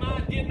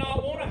Jeremiah did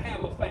not want to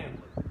have a family.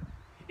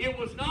 It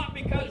was not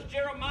because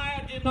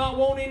Jeremiah did not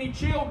want any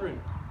children.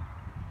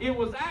 It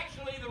was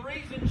actually the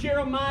reason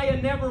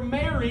Jeremiah never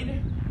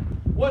married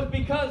was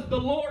because the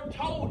Lord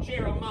told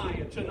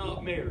Jeremiah to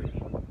not marry.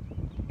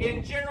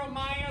 In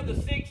Jeremiah, the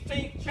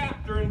 16th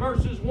chapter, in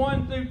verses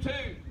 1 through 2,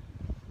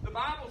 the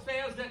Bible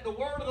says that the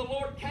word of the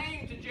Lord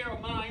came to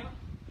Jeremiah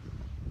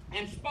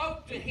and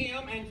spoke to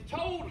him and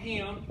told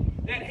him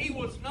that he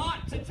was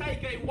not to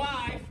take a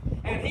wife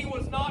and he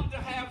was not to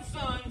have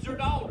sons or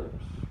daughters.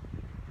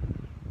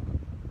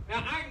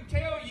 Now, I can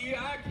tell you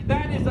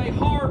that is a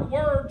hard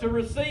word to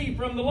receive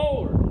from the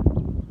Lord.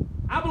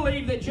 I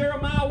believe that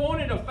Jeremiah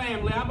wanted a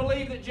family. I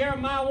believe that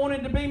Jeremiah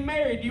wanted to be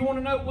married. Do you want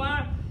to know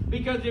why?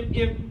 Because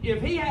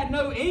if he had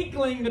no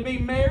inkling to be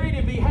married,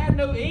 if he had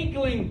no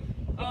inkling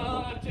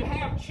to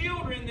have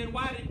children, then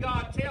why did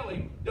God tell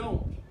him,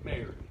 don't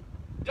marry?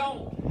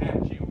 Don't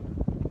have children.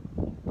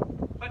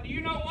 But do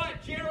you know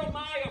what?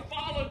 Jeremiah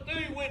followed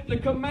through with the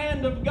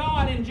command of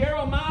God, and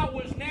Jeremiah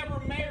was never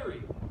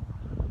married.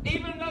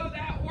 Even though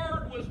that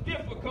word was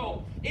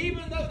difficult,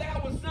 even though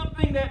that was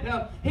something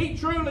that he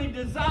truly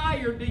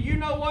desired, do you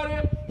know what?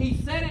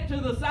 He set it to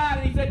the side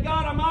and he said,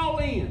 God, I'm all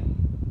in.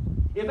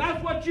 If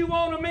that's what you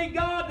want of me,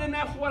 God, then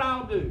that's what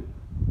I'll do.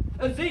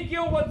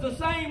 Ezekiel was the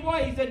same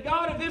way. He said,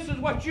 God, if this is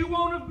what you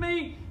want of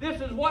me, this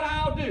is what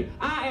I'll do.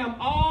 I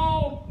am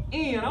all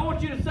in. I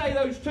want you to say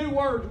those two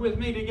words with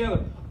me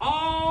together.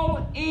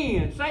 All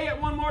in. Say it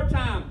one more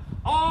time.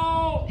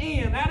 All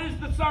in. That is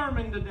the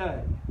sermon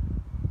today.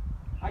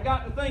 I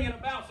got to thinking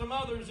about some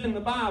others in the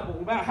Bible,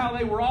 about how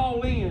they were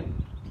all in.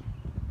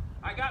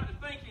 I got to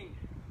thinking,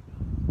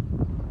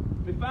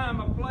 let me find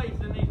my place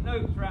in these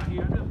notes right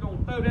here. I'm just going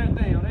to throw that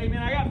down.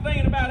 Amen. I got to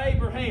thinking about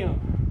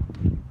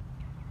Abraham.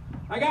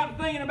 I got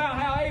to thinking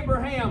about how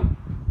Abraham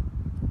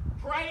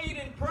prayed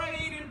and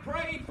prayed and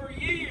prayed for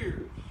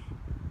years.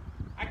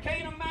 I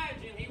can't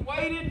imagine. He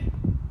waited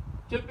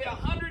to be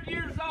 100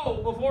 years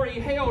old before he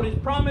held his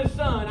promised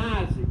son,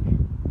 Isaac.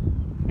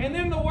 And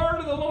then the word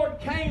of the Lord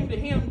came to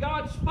him.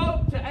 God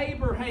spoke to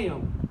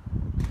Abraham.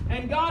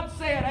 And God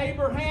said,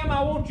 Abraham,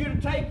 I want you to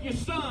take your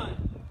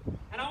son.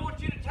 And I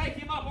want you to take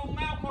him up on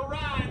Mount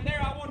Moriah. And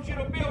there I want you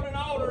to build an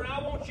altar. And I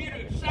want you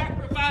to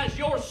sacrifice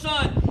your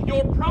son,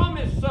 your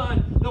promised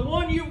son, the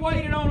one you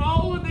waited on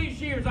all of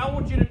these years. I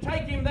want you to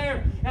take him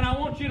there, and I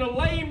want you to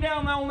lay him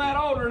down on that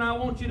altar, and I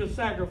want you to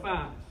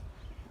sacrifice.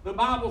 The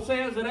Bible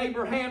says that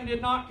Abraham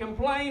did not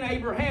complain.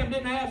 Abraham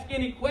didn't ask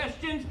any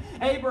questions.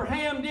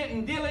 Abraham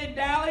didn't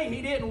dilly-dally.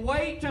 He didn't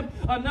wait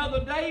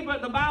another day.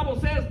 But the Bible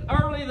says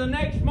early the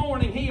next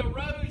morning he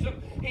arose.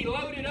 He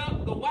loaded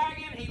up the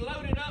wagon. He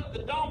loaded up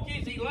the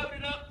donkeys. He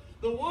loaded up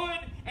the wood.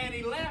 And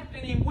he left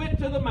and he went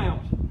to the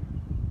mountain.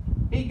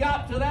 He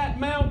got to that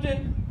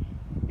mountain.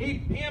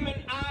 Him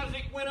and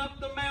Isaac went up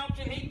the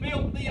mountain. He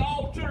built the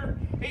altar.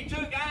 He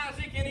took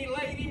Isaac and he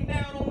laid him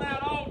down on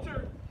that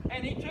altar.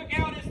 And he took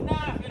out his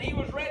knife and he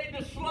was ready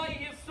to slay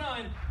his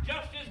son,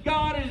 just as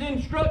God has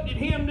instructed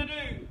him to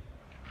do.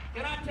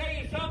 Can I tell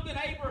you something?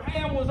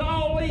 Abraham was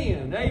all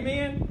in.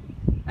 Amen?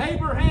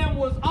 Abraham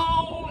was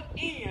all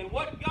in.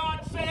 What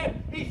God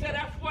said, he said,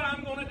 that's what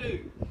I'm going to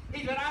do.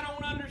 He said, I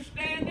don't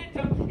understand it.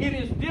 It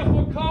is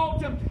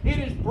difficult. It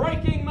is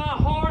breaking my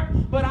heart,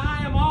 but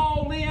I am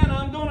all in.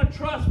 I'm going to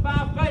trust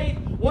by faith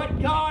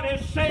what God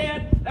has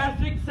said.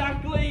 That's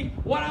exactly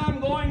what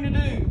I'm going to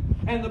do.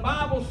 And the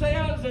Bible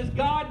says, as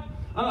God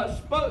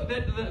spoke,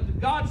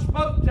 God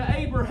spoke to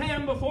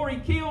Abraham before he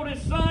killed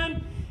his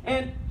son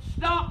and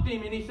stopped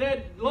him. And he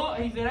said, look,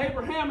 he said,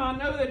 Abraham, I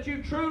know that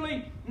you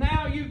truly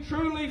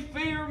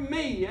fear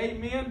me.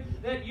 Amen.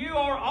 That you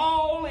are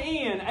all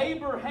in.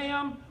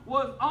 Abraham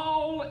was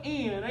all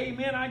in.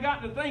 Amen. I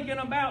got to thinking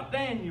about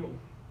Daniel.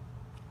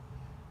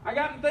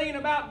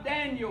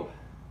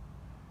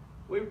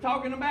 We've been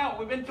talking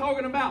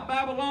about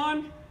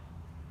Babylon.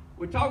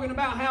 We're talking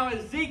about how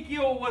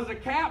Ezekiel was a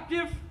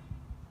captive.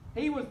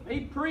 He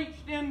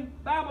preached in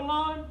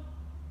Babylon.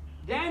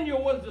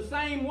 Daniel was the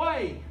same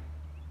way.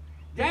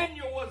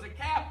 Daniel was a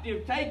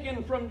captive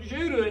taken from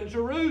Judah and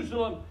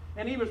Jerusalem,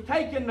 and he was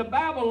taken to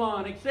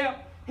Babylon,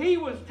 except he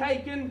was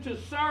taken to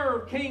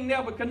serve King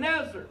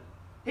Nebuchadnezzar.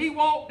 He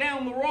walked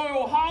down the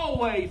royal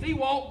hallways. He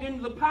walked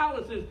into the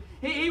palaces.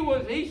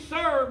 He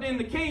served in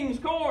the king's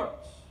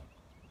courts.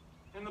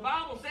 And the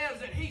Bible says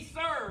that he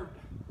served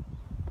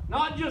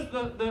not just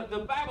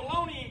the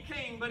Babylonian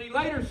king, but he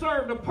later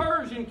served a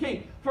Persian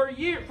king.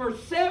 For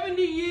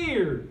 70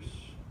 years,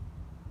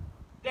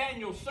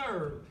 Daniel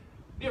served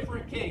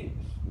different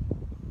kings.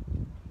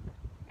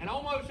 And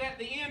almost at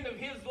the end of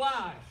his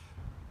life,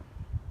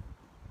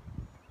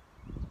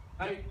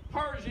 a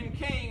Persian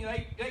king,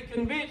 they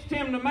convinced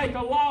him to make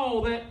a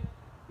law that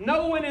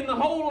no one in the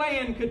whole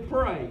land could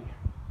pray.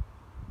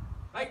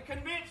 They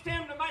convinced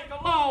him to make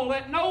a law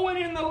that no one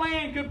in the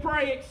land could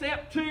pray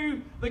except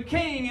to the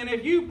king, and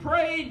if you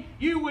prayed,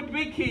 you would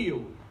be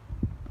killed.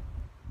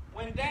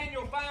 When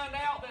Daniel found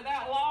out that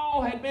that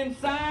law had been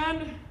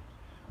signed,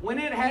 when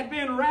it had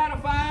been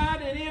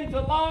ratified and into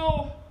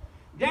law,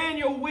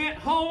 Daniel went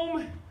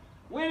home,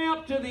 went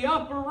up to the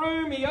upper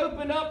room. He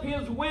opened up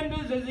his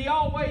windows as he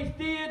always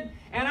did,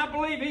 and I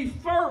believe he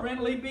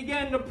fervently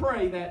began to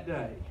pray that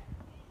day.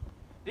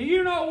 Do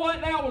you know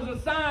what that was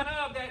a sign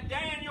of? That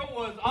Daniel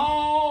was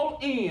all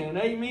in.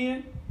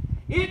 Amen.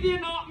 It did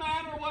not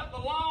matter what the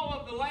law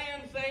of the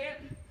land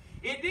said.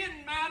 It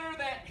didn't matter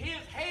that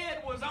his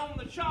head was on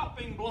the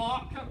chopping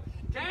block.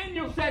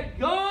 Daniel said,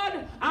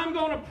 God, I'm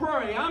going to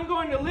pray. I'm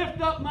going to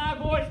lift up my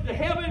voice to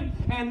heaven,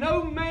 and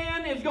no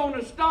man is going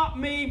to stop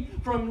me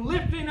from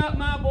lifting up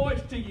my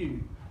voice to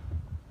you.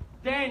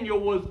 Daniel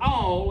was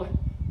all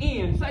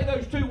in. Say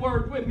those two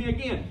words with me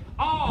again.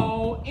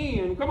 All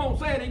in. Come on,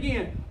 say it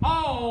again.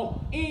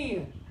 All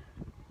in.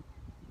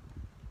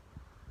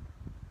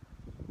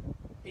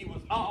 He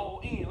was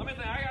all in. Let me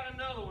say, I got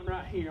another one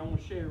right here I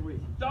want to share with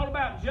you. It's all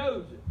about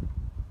Joseph.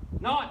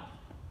 Not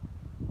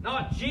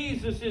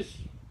Jesus'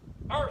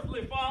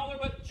 earthly father,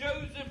 but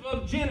Joseph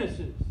of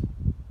Genesis.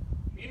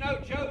 You know,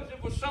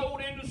 Joseph was sold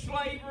into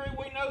slavery.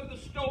 We know the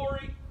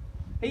story.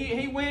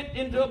 He went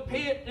into a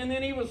pit, and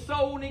then he was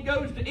sold, and he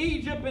goes to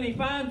Egypt, and he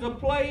finds a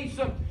place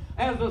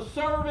as a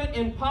servant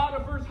in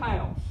Potiphar's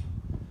house.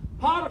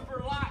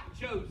 Potiphar liked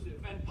Joseph,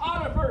 in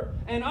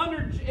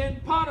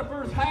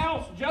Potiphar's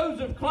house,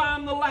 Joseph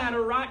climbed the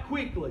ladder right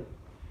quickly.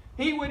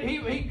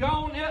 He'd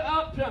gone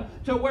up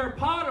to where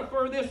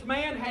Potiphar, this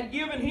man, had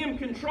given him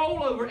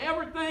control over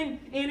everything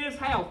in his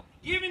house.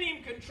 Giving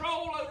him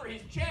control over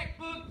his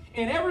checkbook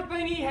and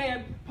everything he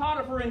had,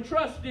 Potiphar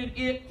entrusted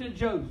it to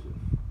Joseph.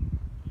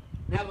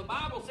 Now the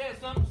Bible says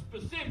something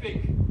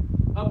specific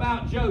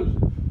about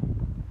Joseph.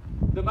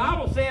 The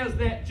Bible says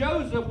that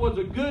Joseph was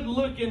a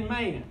good-looking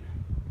man.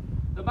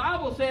 The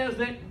Bible says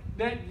that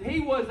he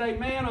was a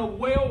man of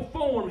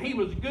well-formed. He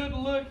was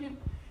good-looking.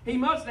 He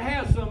must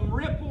have had some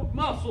rippled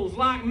muscles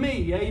like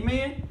me,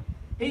 amen?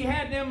 He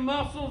had them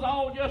muscles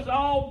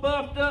all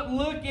buffed up,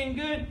 looking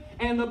good.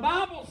 And the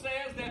Bible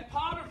says that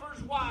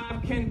Potiphar's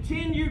wife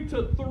continued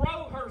to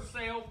throw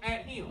herself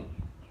at him.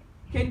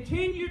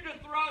 Continued to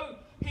throw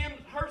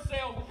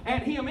herself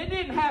at him. It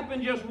didn't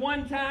happen just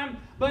one time,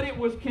 but it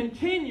was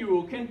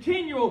continual.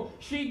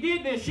 She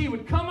did this. She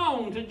would come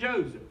on to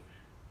Joseph.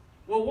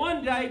 Well,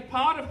 one day,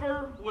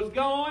 Potiphar was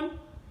gone.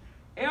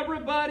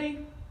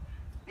 Everybody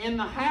in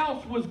the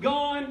house was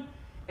gone.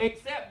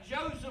 except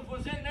Joseph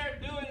was in there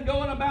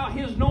going about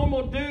his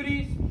normal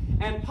duties,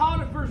 and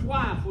Potiphar's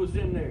wife was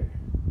in there.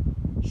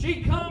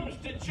 She comes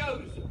to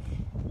Joseph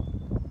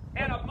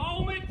at a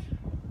moment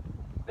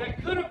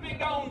that could have been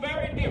gone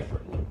very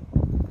different.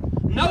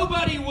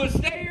 Nobody was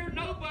there.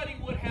 Nobody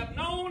would have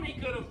known. He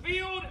could have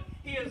filled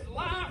his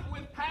life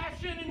with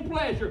passion and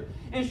pleasure.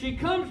 And she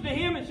comes to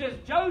him and says,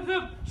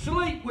 Joseph,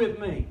 sleep with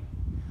me.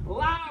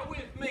 Lie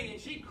with me.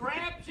 And she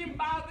grabs him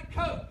by the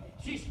coat.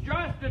 She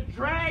tries to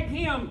drag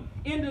him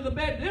into the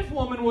bed. This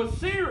woman was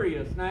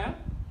serious now.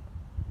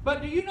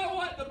 But do you know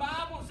what the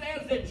Bible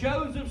says that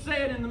Joseph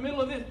said in the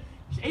middle of this?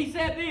 He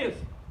said this,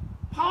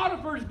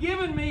 Potiphar's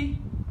given me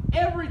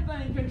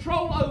everything,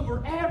 control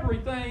over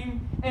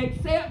everything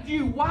except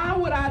you. Why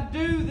would I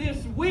do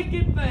this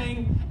wicked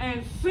thing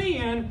and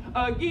sin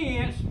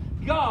against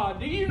God?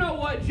 Do you know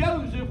what?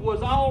 Joseph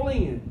was all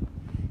in.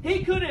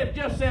 He could have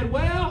just said,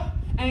 well,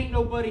 ain't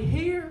nobody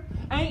here.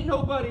 Ain't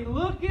nobody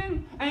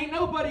looking. Ain't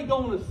nobody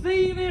going to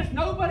see this.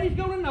 Nobody's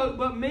going to know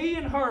but me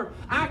and her.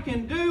 I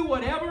can do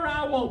whatever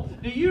I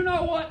want. Do you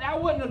know what? I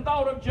wouldn't have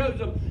thought of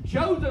Joseph.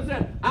 Joseph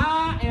said,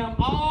 I am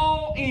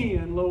all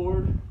in,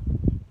 Lord.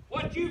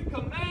 What you've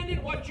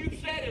commanded, what you've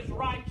said is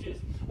righteous.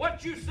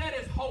 What you said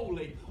is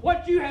holy.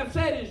 What you have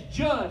said is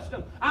just.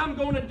 I'm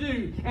going to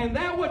do. And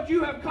that what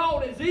you have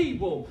called as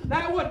evil,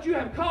 that what you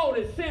have called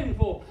as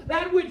sinful,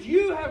 that which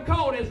you have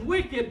called as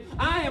wicked,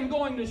 I am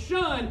going to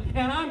shun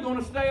and I'm going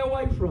to stay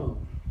away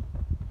from.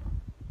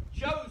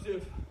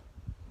 Joseph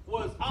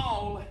was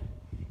all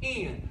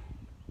in.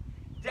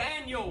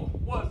 Daniel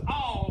was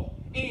all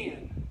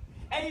in.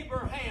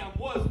 Abraham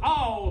was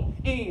all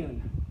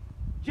in.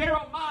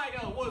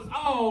 Jeremiah was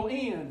all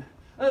in.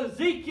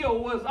 Ezekiel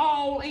was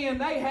all in.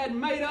 They had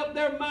made up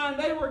their mind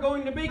they were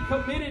going to be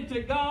committed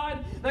to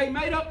God. They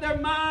made up their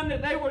mind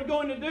that they were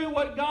going to do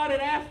what God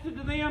had asked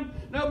of them,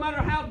 no matter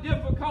how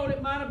difficult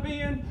it might have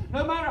been,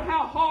 no matter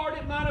how hard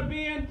it might have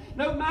been,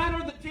 no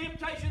matter the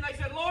temptation. They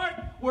said, Lord,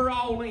 we're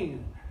all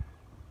in.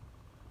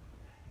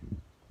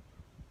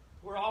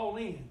 We're all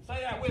in. Say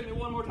that with me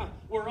one more time.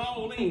 We're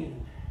all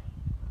in.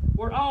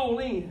 We're all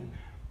in.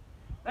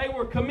 They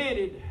were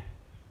committed.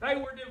 They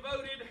were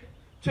devoted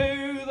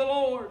to the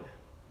Lord.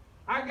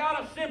 I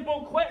got a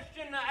simple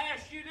question to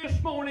ask you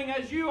this morning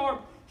as you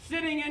are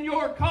sitting in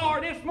your car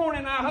this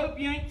morning. I hope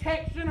you ain't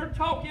texting or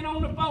talking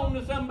on the phone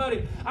to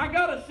somebody. I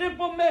got a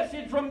simple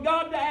message from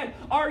God to ask.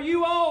 Are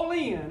you all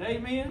in?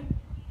 Amen.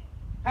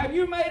 Have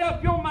you made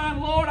up your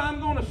mind, Lord, I'm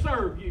going to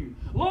serve you.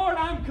 Lord,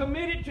 I'm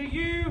committed to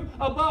you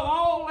above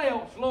all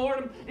else,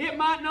 Lord. It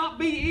might not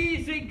be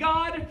easy,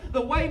 God.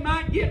 The way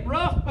might get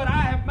rough, but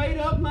I have made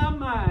up my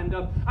mind.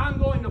 I'm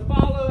going to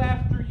follow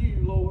after you,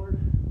 Lord.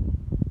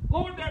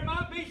 Lord, there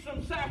might be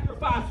some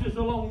sacrifices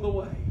along the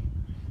way.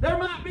 There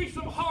might be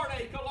some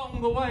heartache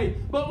along the way.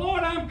 But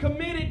Lord, I'm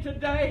committed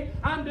today.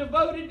 I'm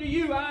devoted to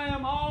you. I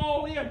am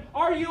all in.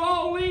 Are you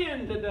all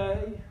in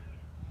today?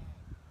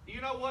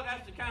 You know what?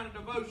 That's the kind of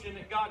devotion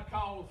that God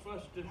calls for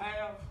us to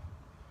have.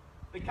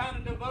 The kind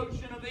of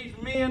devotion of these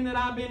men that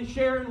I've been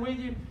sharing with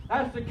you.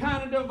 That's the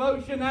kind of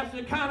devotion, that's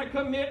the kind of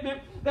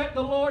commitment that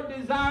the Lord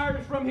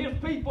desires from His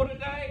people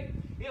today.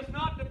 It's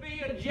not to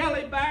be a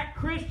jellyback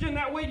Christian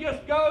that we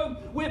just go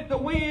with the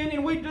wind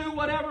and we do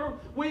whatever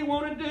we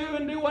want to do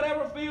and do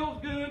whatever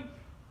feels good.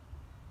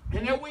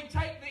 And that we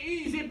take the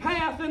easy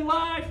path in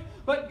life.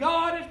 But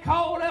God has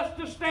called us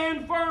to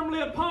stand firmly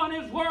upon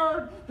His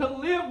Word, to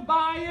live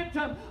by it,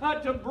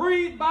 to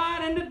breathe by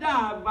it, and to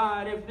die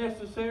by it if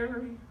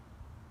necessary.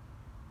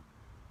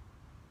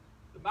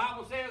 The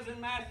Bible says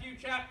in Matthew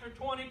chapter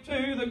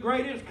 22, the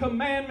greatest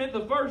commandment,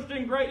 the first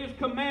and greatest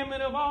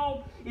commandment of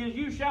all, is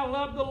you shall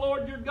love the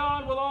Lord your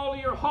God with all of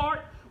your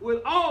heart,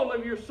 with all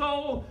of your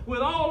soul, with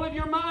all of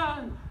your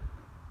mind.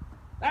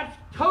 That's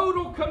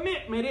total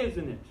commitment,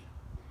 isn't it?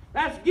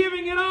 That's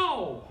giving it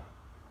all.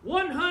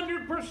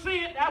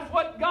 100%. That's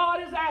what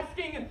God is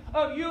asking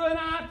of you and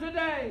I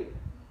today.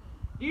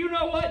 Do you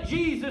know what?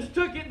 Jesus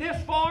took it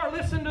this far.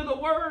 Listen to the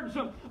words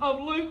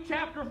of Luke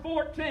chapter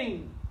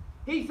 14.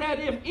 He said,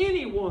 if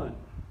anyone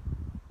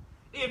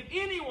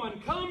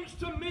comes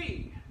to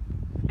me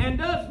and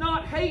does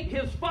not hate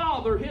his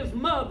father, his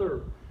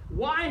mother,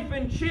 wife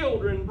and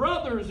children,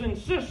 brothers and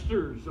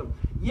sisters,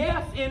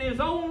 yes, in his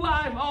own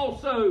life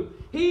also,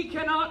 he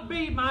cannot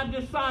be my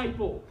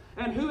disciple.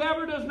 And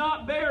whoever does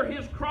not bear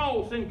his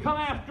cross and come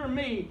after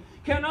me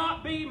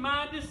cannot be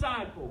my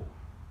disciple.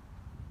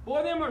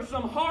 Boy, them are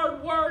some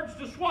hard words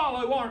to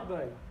swallow, aren't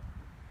they?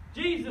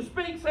 Jesus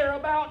speaks there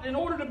about in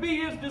order to be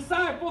His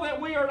disciple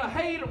that we are to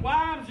hate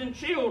wives and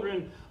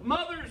children,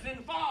 mothers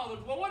and fathers.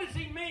 Well, what does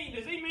He mean?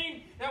 Does He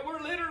mean that we're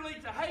literally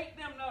to hate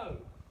them? No.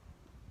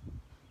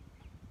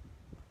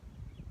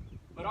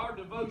 But our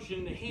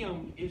devotion to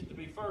Him is to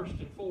be first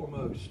and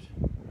foremost.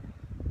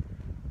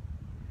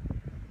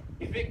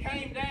 If it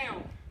came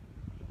down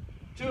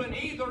to an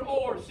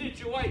either-or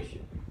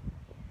situation,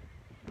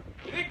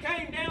 if it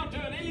came down to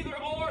an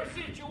either-or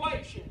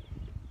situation,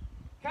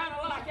 kind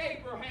of like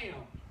Abraham,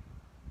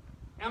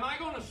 am I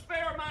going to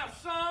spare my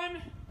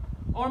son,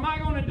 or am I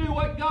going to do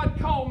what God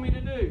called me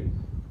to do?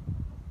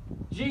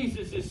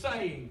 Jesus is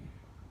saying,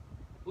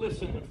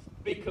 listen,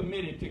 be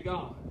committed to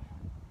God.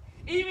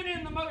 Even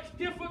in the most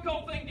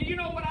difficult thing, do you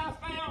know what I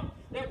found?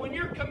 That when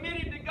you're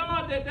committed to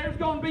God, that there's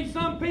going to be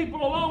some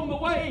people along the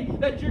way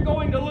that you're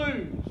going to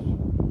lose.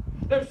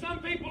 There's some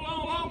people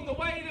along the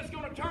way that's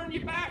going to turn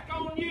your back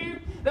on you.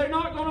 They're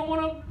not going to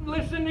want to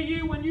listen to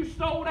you when you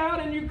sold out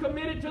and you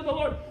committed to the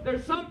Lord.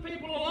 There's some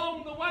people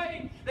along the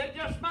way that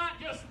might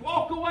just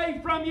walk away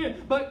from you.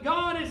 But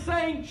God is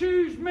saying,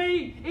 choose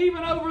me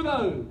even over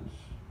those.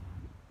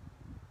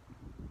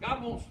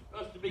 God wants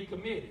us to be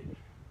committed.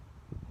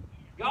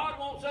 God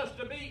wants us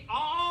to be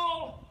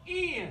all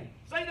in.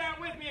 Say that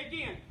with me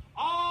again.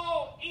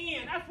 All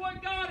in. That's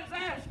what God is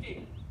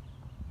asking.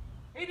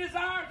 He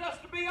desires us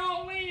to be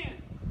all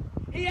in.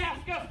 He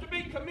asks us to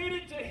be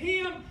committed to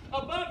Him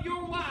above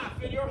your wife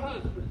and your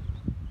husband.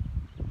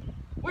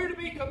 We're to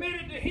be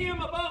committed to Him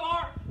above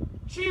our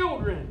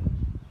children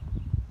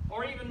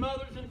or even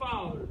mothers and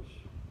fathers.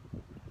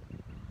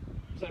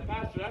 You say,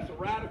 Pastor, that's a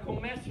radical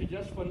message.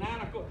 That's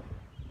fanatical.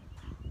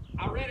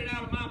 I read it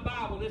out of my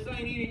Bible. This ain't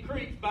any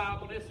Creek's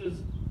Bible. This is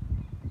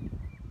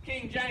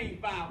King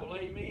James Bible.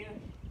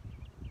 Amen.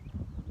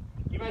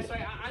 You may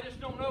say, I just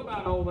don't know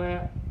about all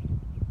that.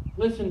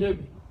 Listen to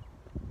me.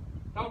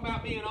 Talk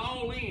about being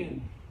all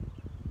in.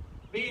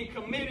 Being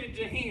committed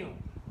to Him.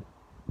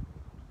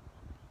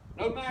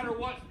 No matter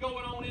what's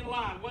going on in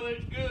life, whether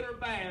it's good or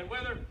bad,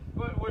 whether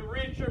we're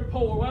rich or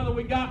poor, whether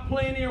we got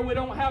plenty or we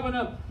don't have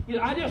enough. You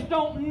know, I just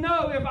don't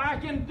know if I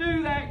can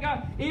do that,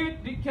 God.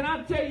 Can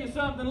I tell you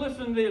something?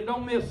 Listen to this.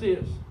 Don't miss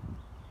this.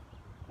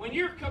 When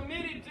you're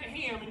committed to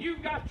Him and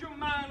you've got your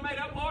mind made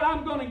up, Lord,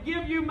 I'm going to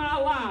give you my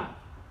life.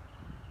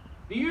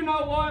 Do you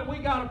know what? We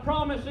got a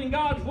promise in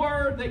God's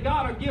Word that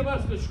God will give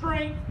us the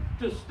strength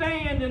to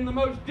stand in the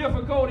most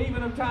difficult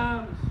even of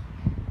times.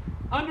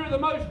 Under the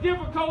most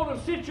difficult of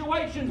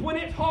situations, when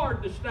it's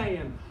hard to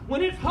stand,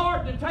 when it's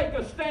hard to take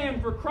a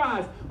stand for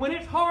Christ, when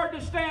it's hard to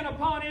stand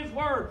upon His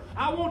Word,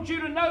 I want you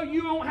to know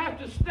you don't have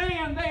to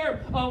stand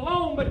there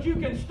alone, but you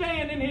can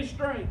stand in His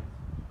strength.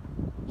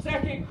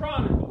 2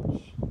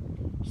 Chronicles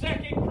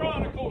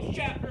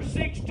chapter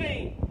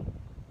 16,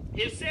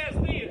 it says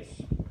this,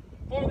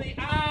 for the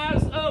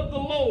eyes of the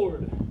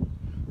Lord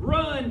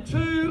run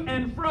to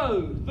and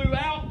fro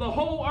throughout the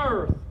whole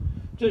earth,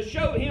 to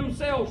show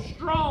Himself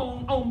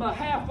strong on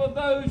behalf of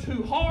those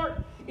whose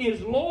heart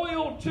is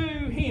loyal to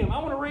Him. I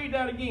want to read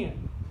that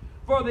again.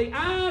 For the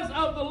eyes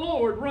of the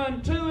Lord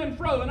run to and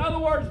fro. In other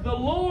words, the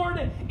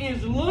Lord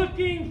is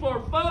looking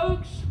for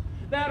folks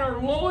that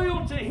are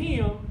loyal to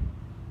Him,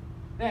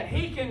 that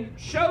He can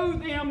show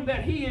them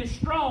that He is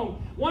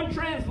strong. One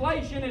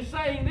translation is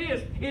saying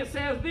this. It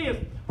says this,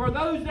 for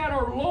those that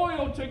are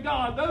loyal to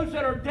God, those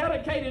that are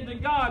dedicated to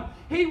God,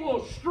 He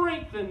will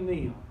strengthen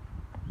them.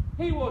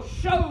 He will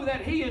show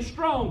that He is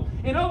strong.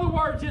 In other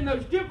words, in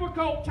those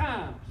difficult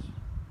times,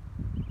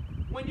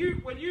 when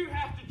you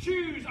have to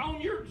choose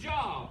on your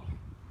job,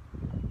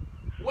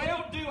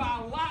 well, do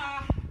I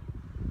lie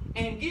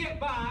and get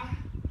by,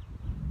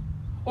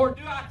 or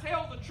do I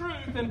tell the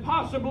truth and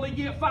possibly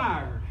get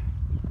fired?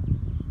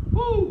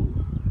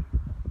 Woo!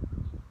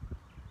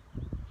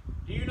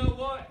 Do you know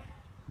what?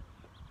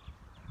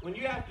 When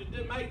you have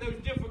to make those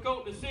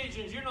difficult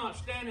decisions, you're not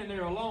standing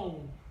there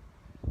alone.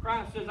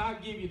 Christ says,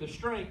 I'll give you the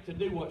strength to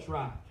do what's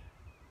right.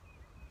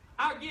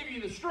 I'll give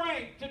you the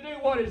strength to do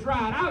what is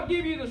right. I'll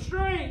give you the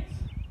strength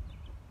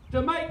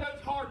to make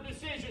those hard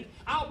decisions.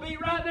 I'll be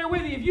right there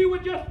with you. If you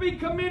would just be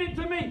committed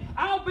to me,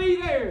 I'll be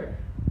there.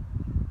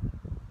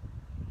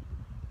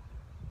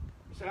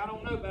 You say, I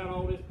don't know about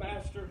all this,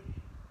 Pastor.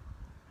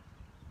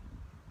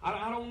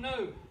 I don't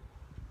know.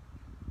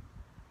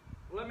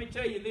 Well, let me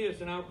tell you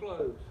this, and I'll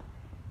close.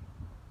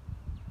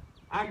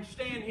 I can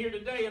stand here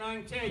today and I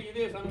can tell you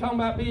this. I'm talking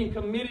about being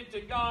committed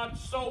to God,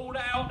 sold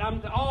out,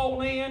 I'm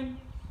all in.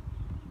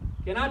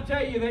 Can I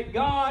tell you that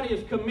God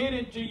is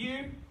committed to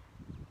you?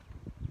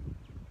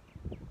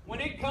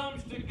 When it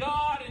comes to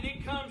God and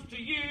it comes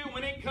to you,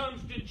 when it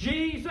comes to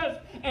Jesus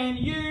and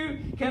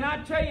you, can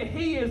I tell you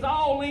He is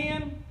all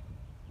in?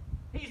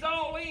 He's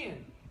all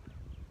in.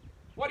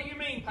 What do you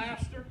mean,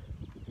 Pastor?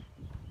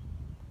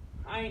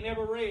 I ain't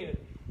never read.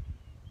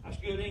 That's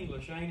good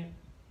English, ain't it?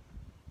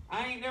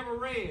 I ain't never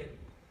read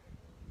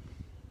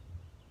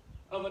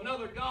of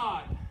another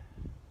God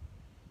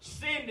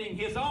sending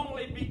His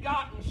only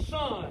begotten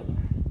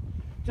Son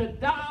to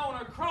die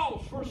on a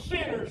cross for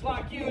sinners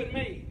like you and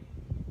me.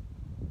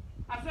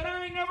 I said,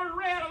 I ain't never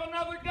read of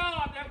another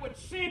God that would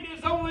send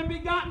His only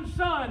begotten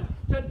Son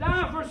to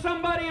die for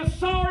somebody as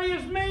sorry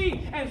as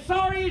me and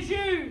sorry as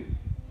you.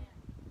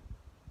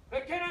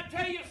 But can I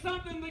tell you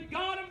something? The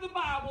God of the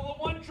Bible,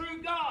 the one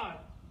true God,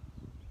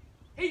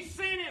 He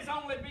sent His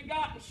only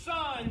begotten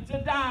Son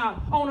to die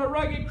on a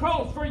rugged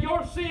cross for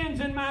your sins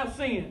and my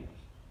sins.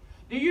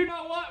 Do you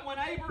know what? When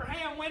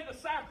Abraham went to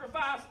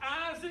sacrifice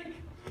Isaac,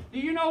 do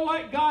you know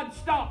what? God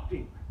stopped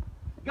him.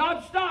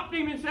 God stopped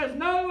him and says,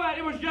 no,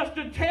 it was just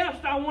a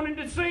test. I wanted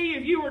to see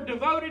if you were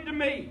devoted to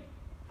me.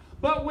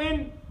 But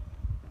when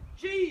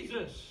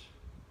Jesus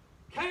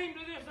came to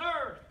this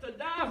earth to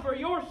die for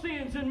your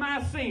sins and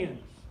my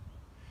sins.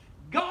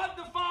 God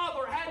the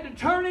Father had to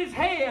turn his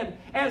head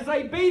as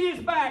they beat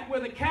his back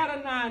with a cat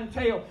o' nine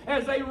tail,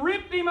 as they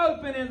ripped him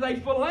open and they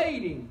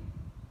filleted him.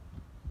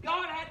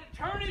 God had to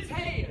turn his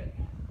head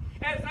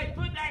as they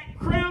put that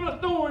crown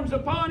of thorns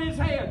upon his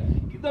head.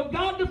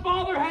 God the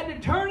Father had to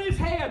turn his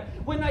head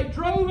when they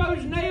drove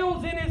those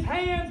nails in his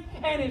hands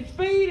and his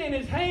feet and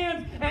his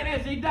hands, and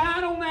as he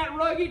died on that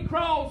rugged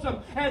cross,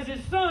 as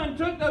his son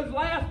took those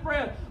last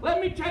breaths. Let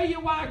me tell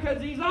you why,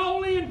 because he's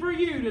all in for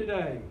you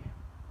today.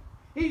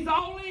 He's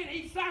all in.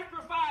 He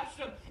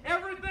sacrificed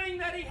everything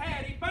that he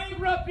had. He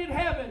bankrupted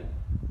heaven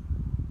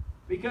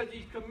because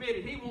he's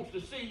committed. He wants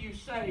to see you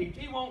saved.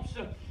 He wants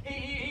to.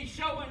 He's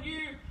showing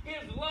you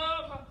his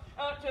love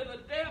to the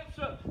depths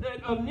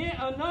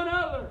of none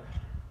other.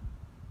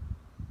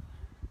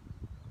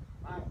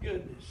 My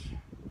goodness,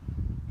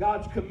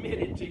 God's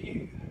committed to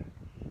you.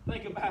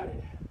 Think about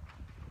it.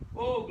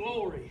 Oh,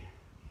 glory.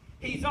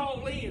 He's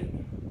all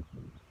in.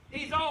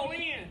 He's all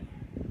in.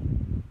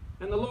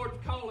 And the Lord's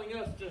calling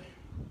us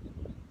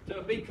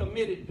to be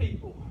committed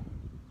people.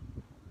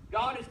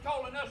 God is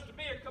calling us to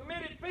be a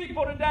committed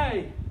people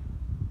today.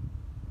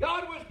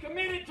 God was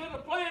committed to the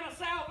plan of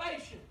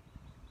salvation.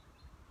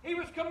 He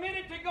was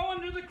committed to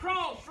going to the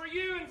cross for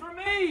you and for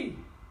me.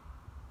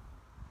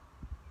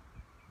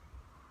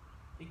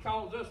 He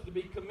calls us to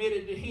be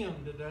committed to him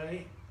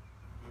today.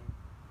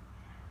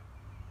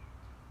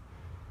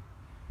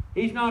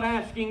 He's not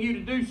asking you to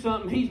do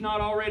something he's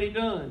not already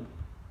done.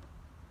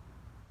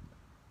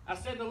 I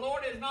said the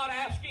Lord is not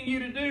asking you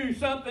to do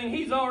something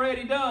he's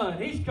already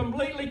done. He's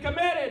completely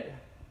committed.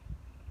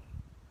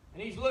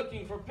 And he's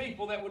looking for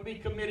people that would be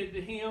committed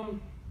to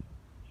him.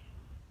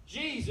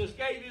 Jesus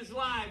gave his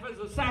life as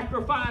a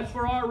sacrifice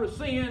for our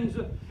sins.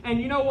 And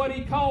you know what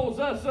he calls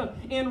us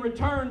in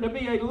return? To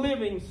be a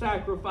living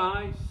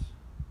sacrifice.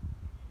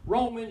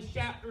 Romans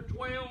chapter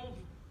 12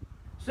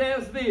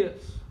 says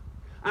this: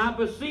 I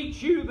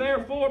beseech you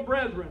therefore,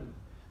 brethren,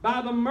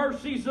 by the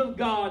mercies of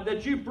God,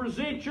 that you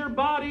present your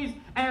bodies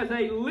as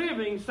a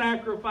living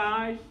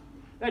sacrifice,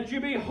 that you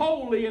be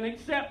holy and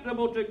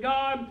acceptable to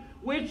God,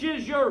 which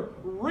is your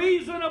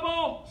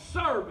reasonable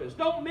service.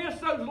 Don't miss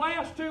those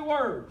last two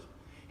words.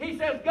 He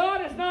says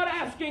God is not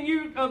asking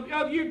you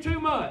of you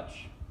too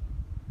much.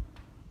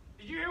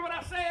 Did you hear what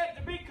I said?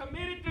 To be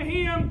committed to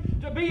him,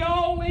 to be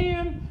all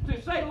in,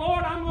 to say,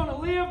 Lord, I'm going to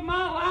live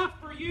my life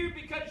for you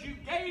because you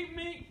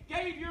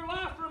gave your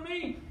life for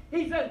me.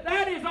 He says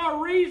that is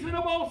our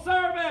reasonable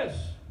service.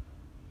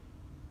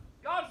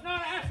 God's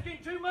not asking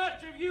too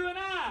much of you and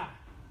I.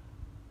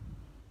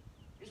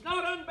 It's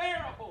not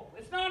unbearable.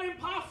 It's not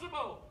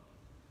impossible.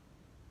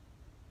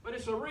 But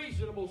it's a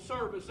reasonable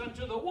service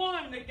unto the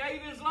one that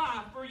gave his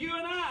life for you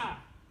and I.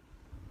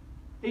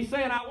 He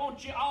said, I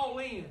want you all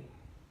in.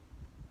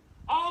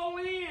 All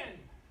in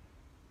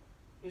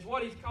is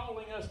what he's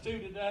calling us to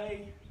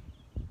today.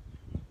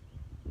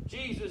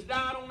 Jesus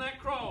died on that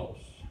cross.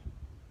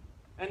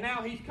 And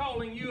now he's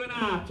calling you and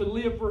I to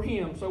live for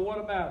him. So what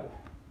about it?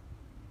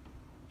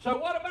 So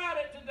what about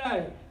it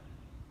today?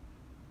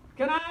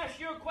 Can I ask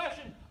you a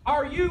question?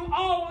 Are you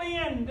all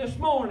in this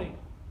morning?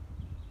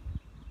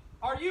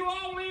 Are you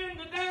all in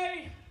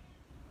today?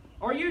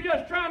 Or are you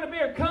just trying to be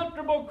a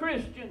comfortable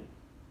Christian?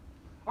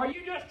 Are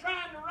you just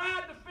trying to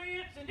ride the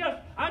fence and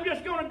I'm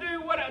just going to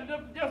do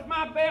just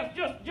my best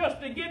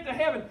just to get to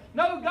heaven?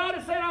 No, God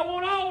has said, I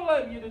want all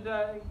of you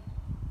today.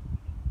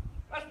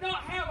 Let's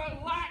not have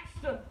a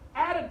lax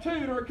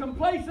attitude or a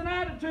complacent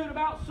attitude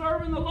about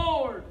serving the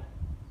Lord.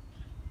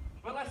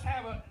 But let's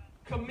have a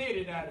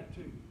committed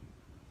attitude.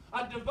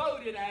 A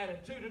devoted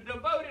attitude, a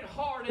devoted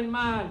heart and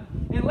mind.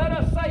 And let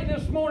us say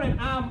this morning,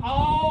 I'm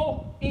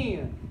all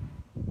in.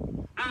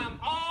 I'm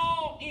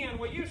all in.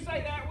 Will you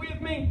say that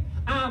with me?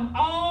 I'm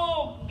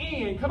all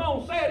in. Come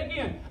on, say it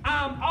again.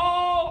 I'm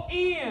all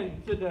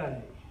in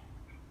today.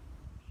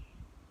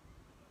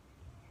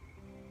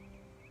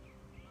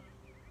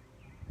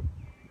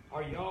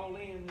 Are you all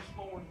in this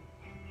morning?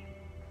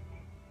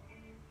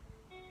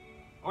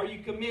 Are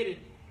you committed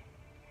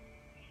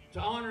to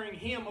honoring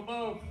him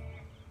above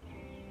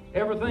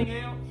everything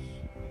else?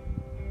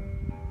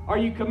 Are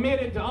you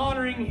committed to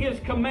honoring his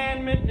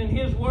commandment and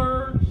his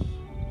words?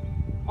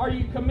 Are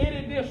you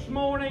committed this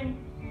morning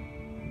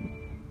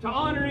to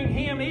honoring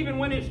him even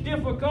when it's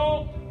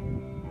difficult?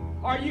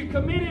 Are you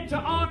committed to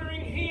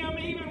honoring him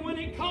even when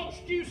it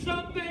costs you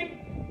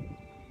something?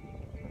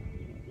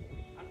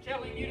 I'm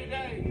telling you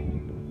today,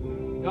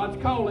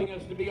 God's calling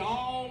us to be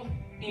all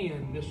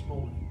in this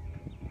morning.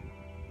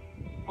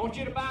 I want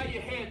you to bow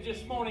your heads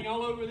this morning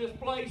all over this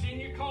place, in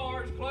your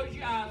cars. Close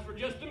your eyes for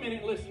just a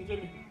minute. Listen to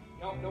me.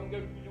 Y'all don't go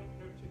too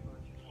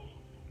much.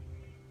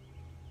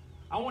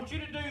 I want you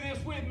to do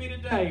this with me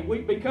today.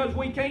 Because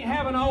we can't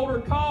have an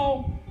altar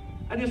call,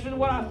 and this is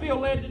what I feel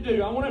led to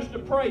do. I want us to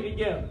pray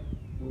together.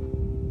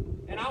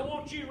 And I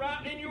want you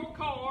right in your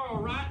car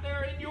or right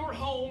there in your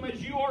home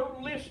as you are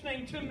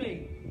listening to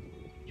me.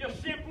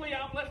 Just simply,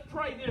 let's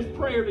pray this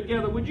prayer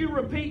together. Would you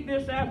repeat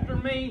this after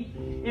me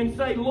and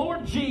say,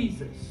 Lord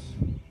Jesus,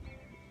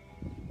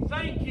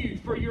 Thank you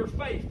for your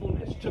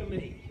faithfulness to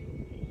me.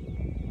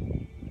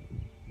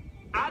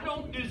 I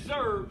don't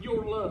deserve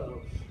your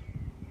love,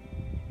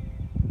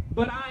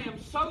 but I am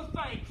so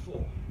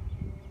thankful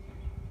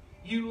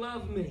you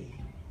love me.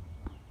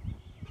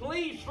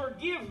 Please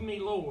forgive me,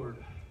 Lord,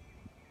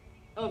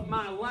 of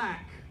my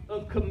lack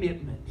of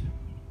commitment.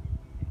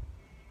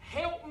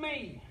 Help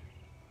me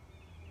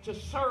to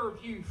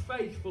serve you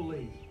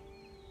faithfully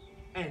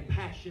and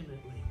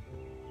passionately.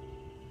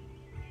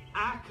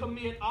 I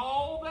commit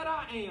all that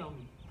I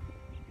am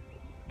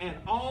and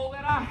all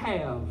that I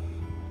have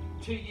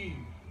to you.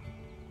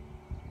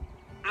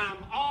 I'm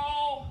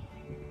all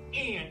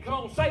in. Come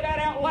on, say that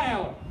out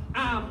loud.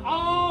 I'm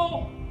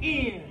all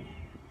in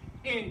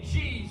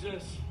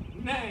Jesus'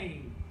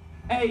 name.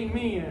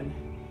 Amen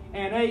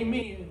and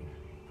amen.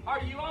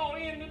 Are you all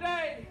in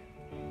today?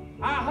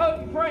 I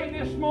hope and pray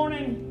this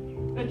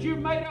morning that you've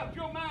made up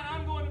your mind.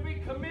 I'm going to be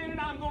committed.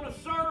 I'm going to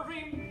serve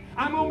Him.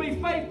 I'm going to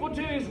be faithful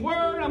to His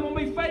Word. I'm going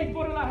to be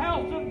faithful to the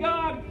house of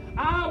God.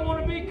 I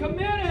want to be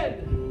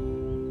committed.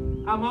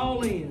 I'm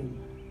all in.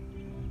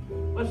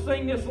 Let's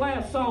sing this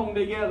last song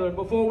together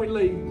before we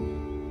leave.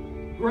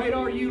 Great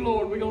are you,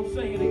 Lord. We're going to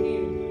sing it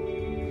again.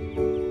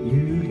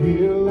 You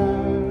heal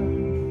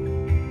life.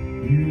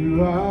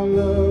 You are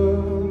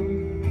love.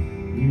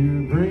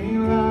 You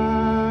bring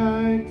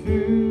light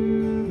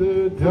to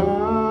the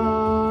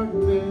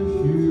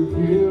darkness. You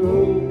give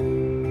hope.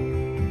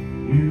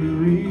 You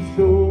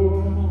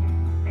restore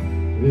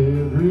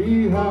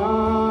every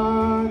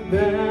heart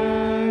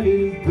that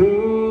is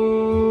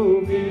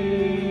broken.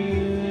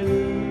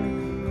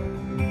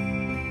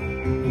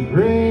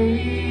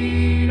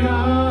 Great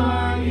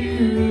are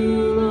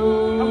you,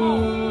 Lord. Come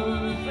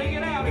on, sing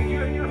it out. If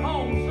you're in your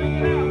home, sing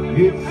it out.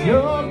 It's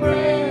your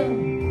breath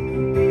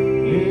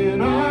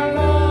in our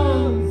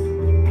lungs,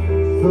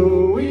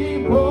 so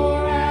we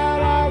pour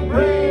out our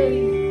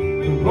praise.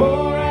 We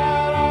pour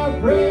out our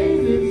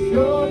praise. It's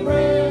your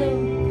breath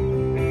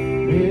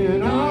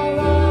in our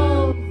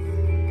lungs,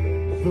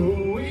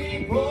 so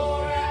we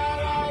pour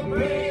out our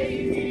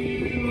praise to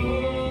you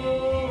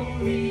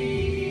only.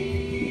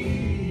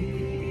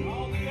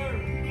 All the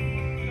earth.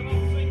 Come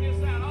on, sing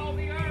this out. All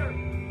the earth.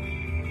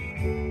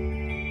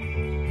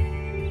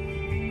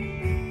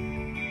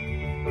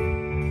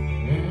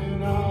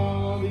 And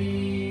all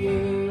the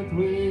earth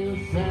will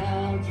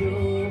shout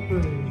your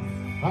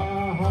praise.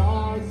 Our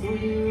hearts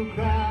will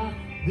cry.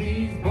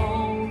 These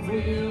bones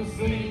will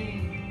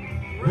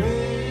sing. Great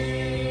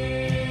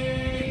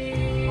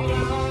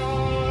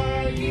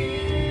are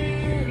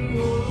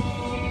you,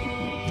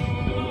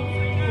 Come on,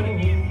 sing that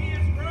again. He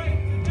is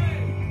great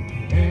today.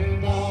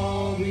 and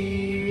all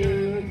the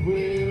earth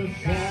will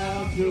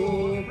shout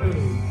your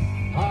praise.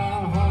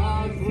 Our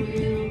hearts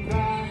will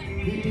cry,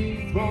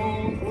 these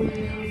bones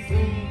will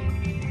sing.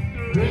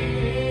 Great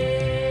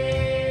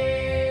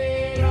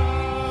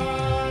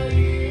are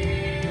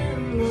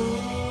you,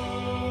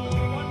 Lord.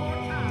 One more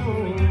time.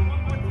 Sing that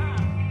one more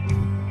time.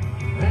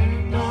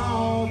 And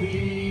all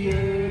the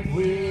earth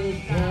will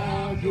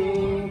shout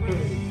your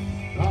praise.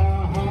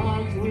 Our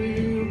hearts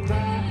will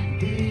cry,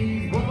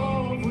 these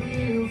bones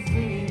will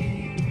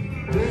sing.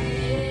 Great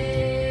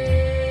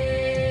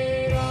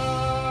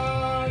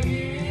are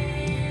you,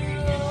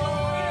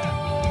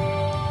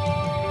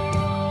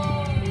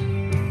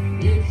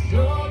 Lord. It's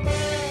your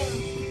breath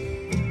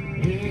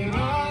in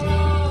our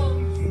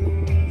lungs,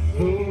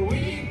 so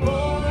we pour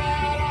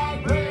out our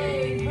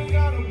praise. We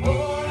gotta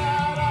pour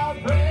out our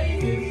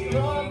praise. It's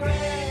your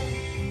breath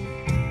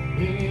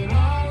in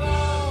our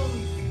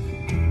lungs,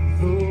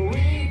 so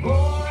we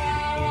pour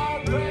out our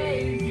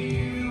praise to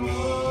you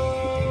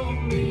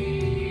only.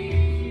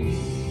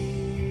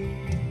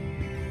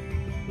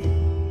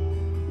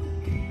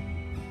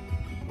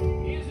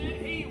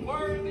 Isn't He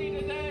worthy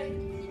today?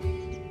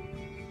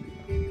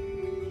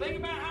 Think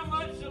about how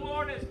much the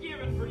Lord has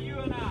given for you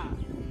and I.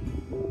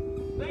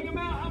 Think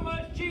about how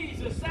much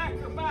Jesus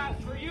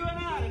sacrificed for you and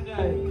I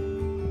today.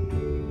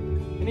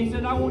 And He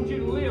said, I want you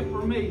to live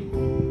for me.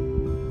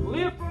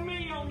 Live for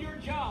me on your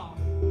job.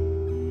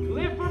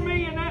 Live for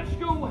me in that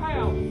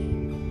schoolhouse,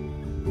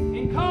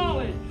 in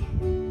college,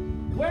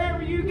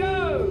 wherever you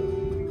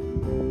go.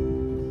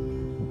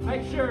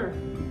 Make sure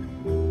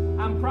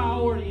I'm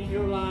priority in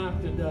your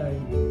life today.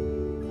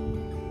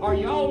 Are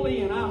you all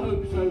in? I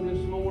hope so this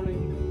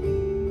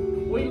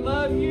morning. We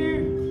love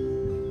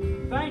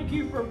you. Thank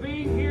you for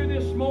being here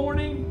this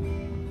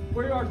morning.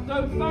 We are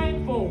so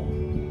thankful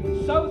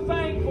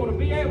to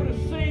be able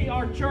to see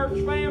our church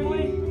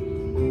family.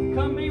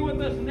 Come be with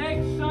us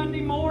next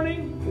Sunday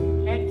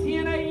morning at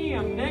 10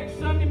 a.m. Next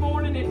Sunday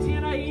morning at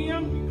 10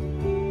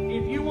 a.m.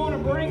 If you want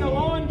to bring a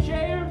lawn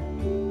chair,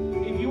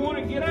 if you want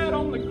to get out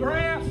on the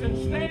grass and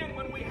stand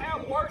when we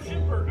have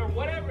worship or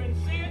whatever and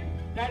sit,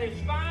 that is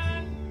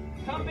fine.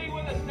 Come be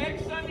with us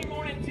next Sunday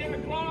morning, 10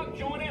 o'clock.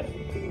 Join us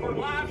for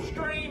live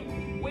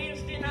stream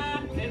Wednesday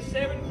night at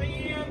 7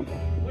 p.m.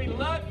 We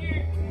love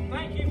you.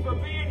 Thank you for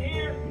being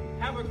here.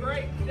 Have a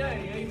great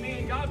day.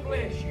 Amen. God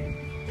bless you.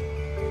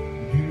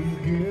 You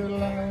give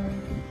life,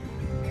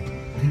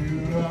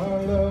 you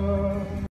are love.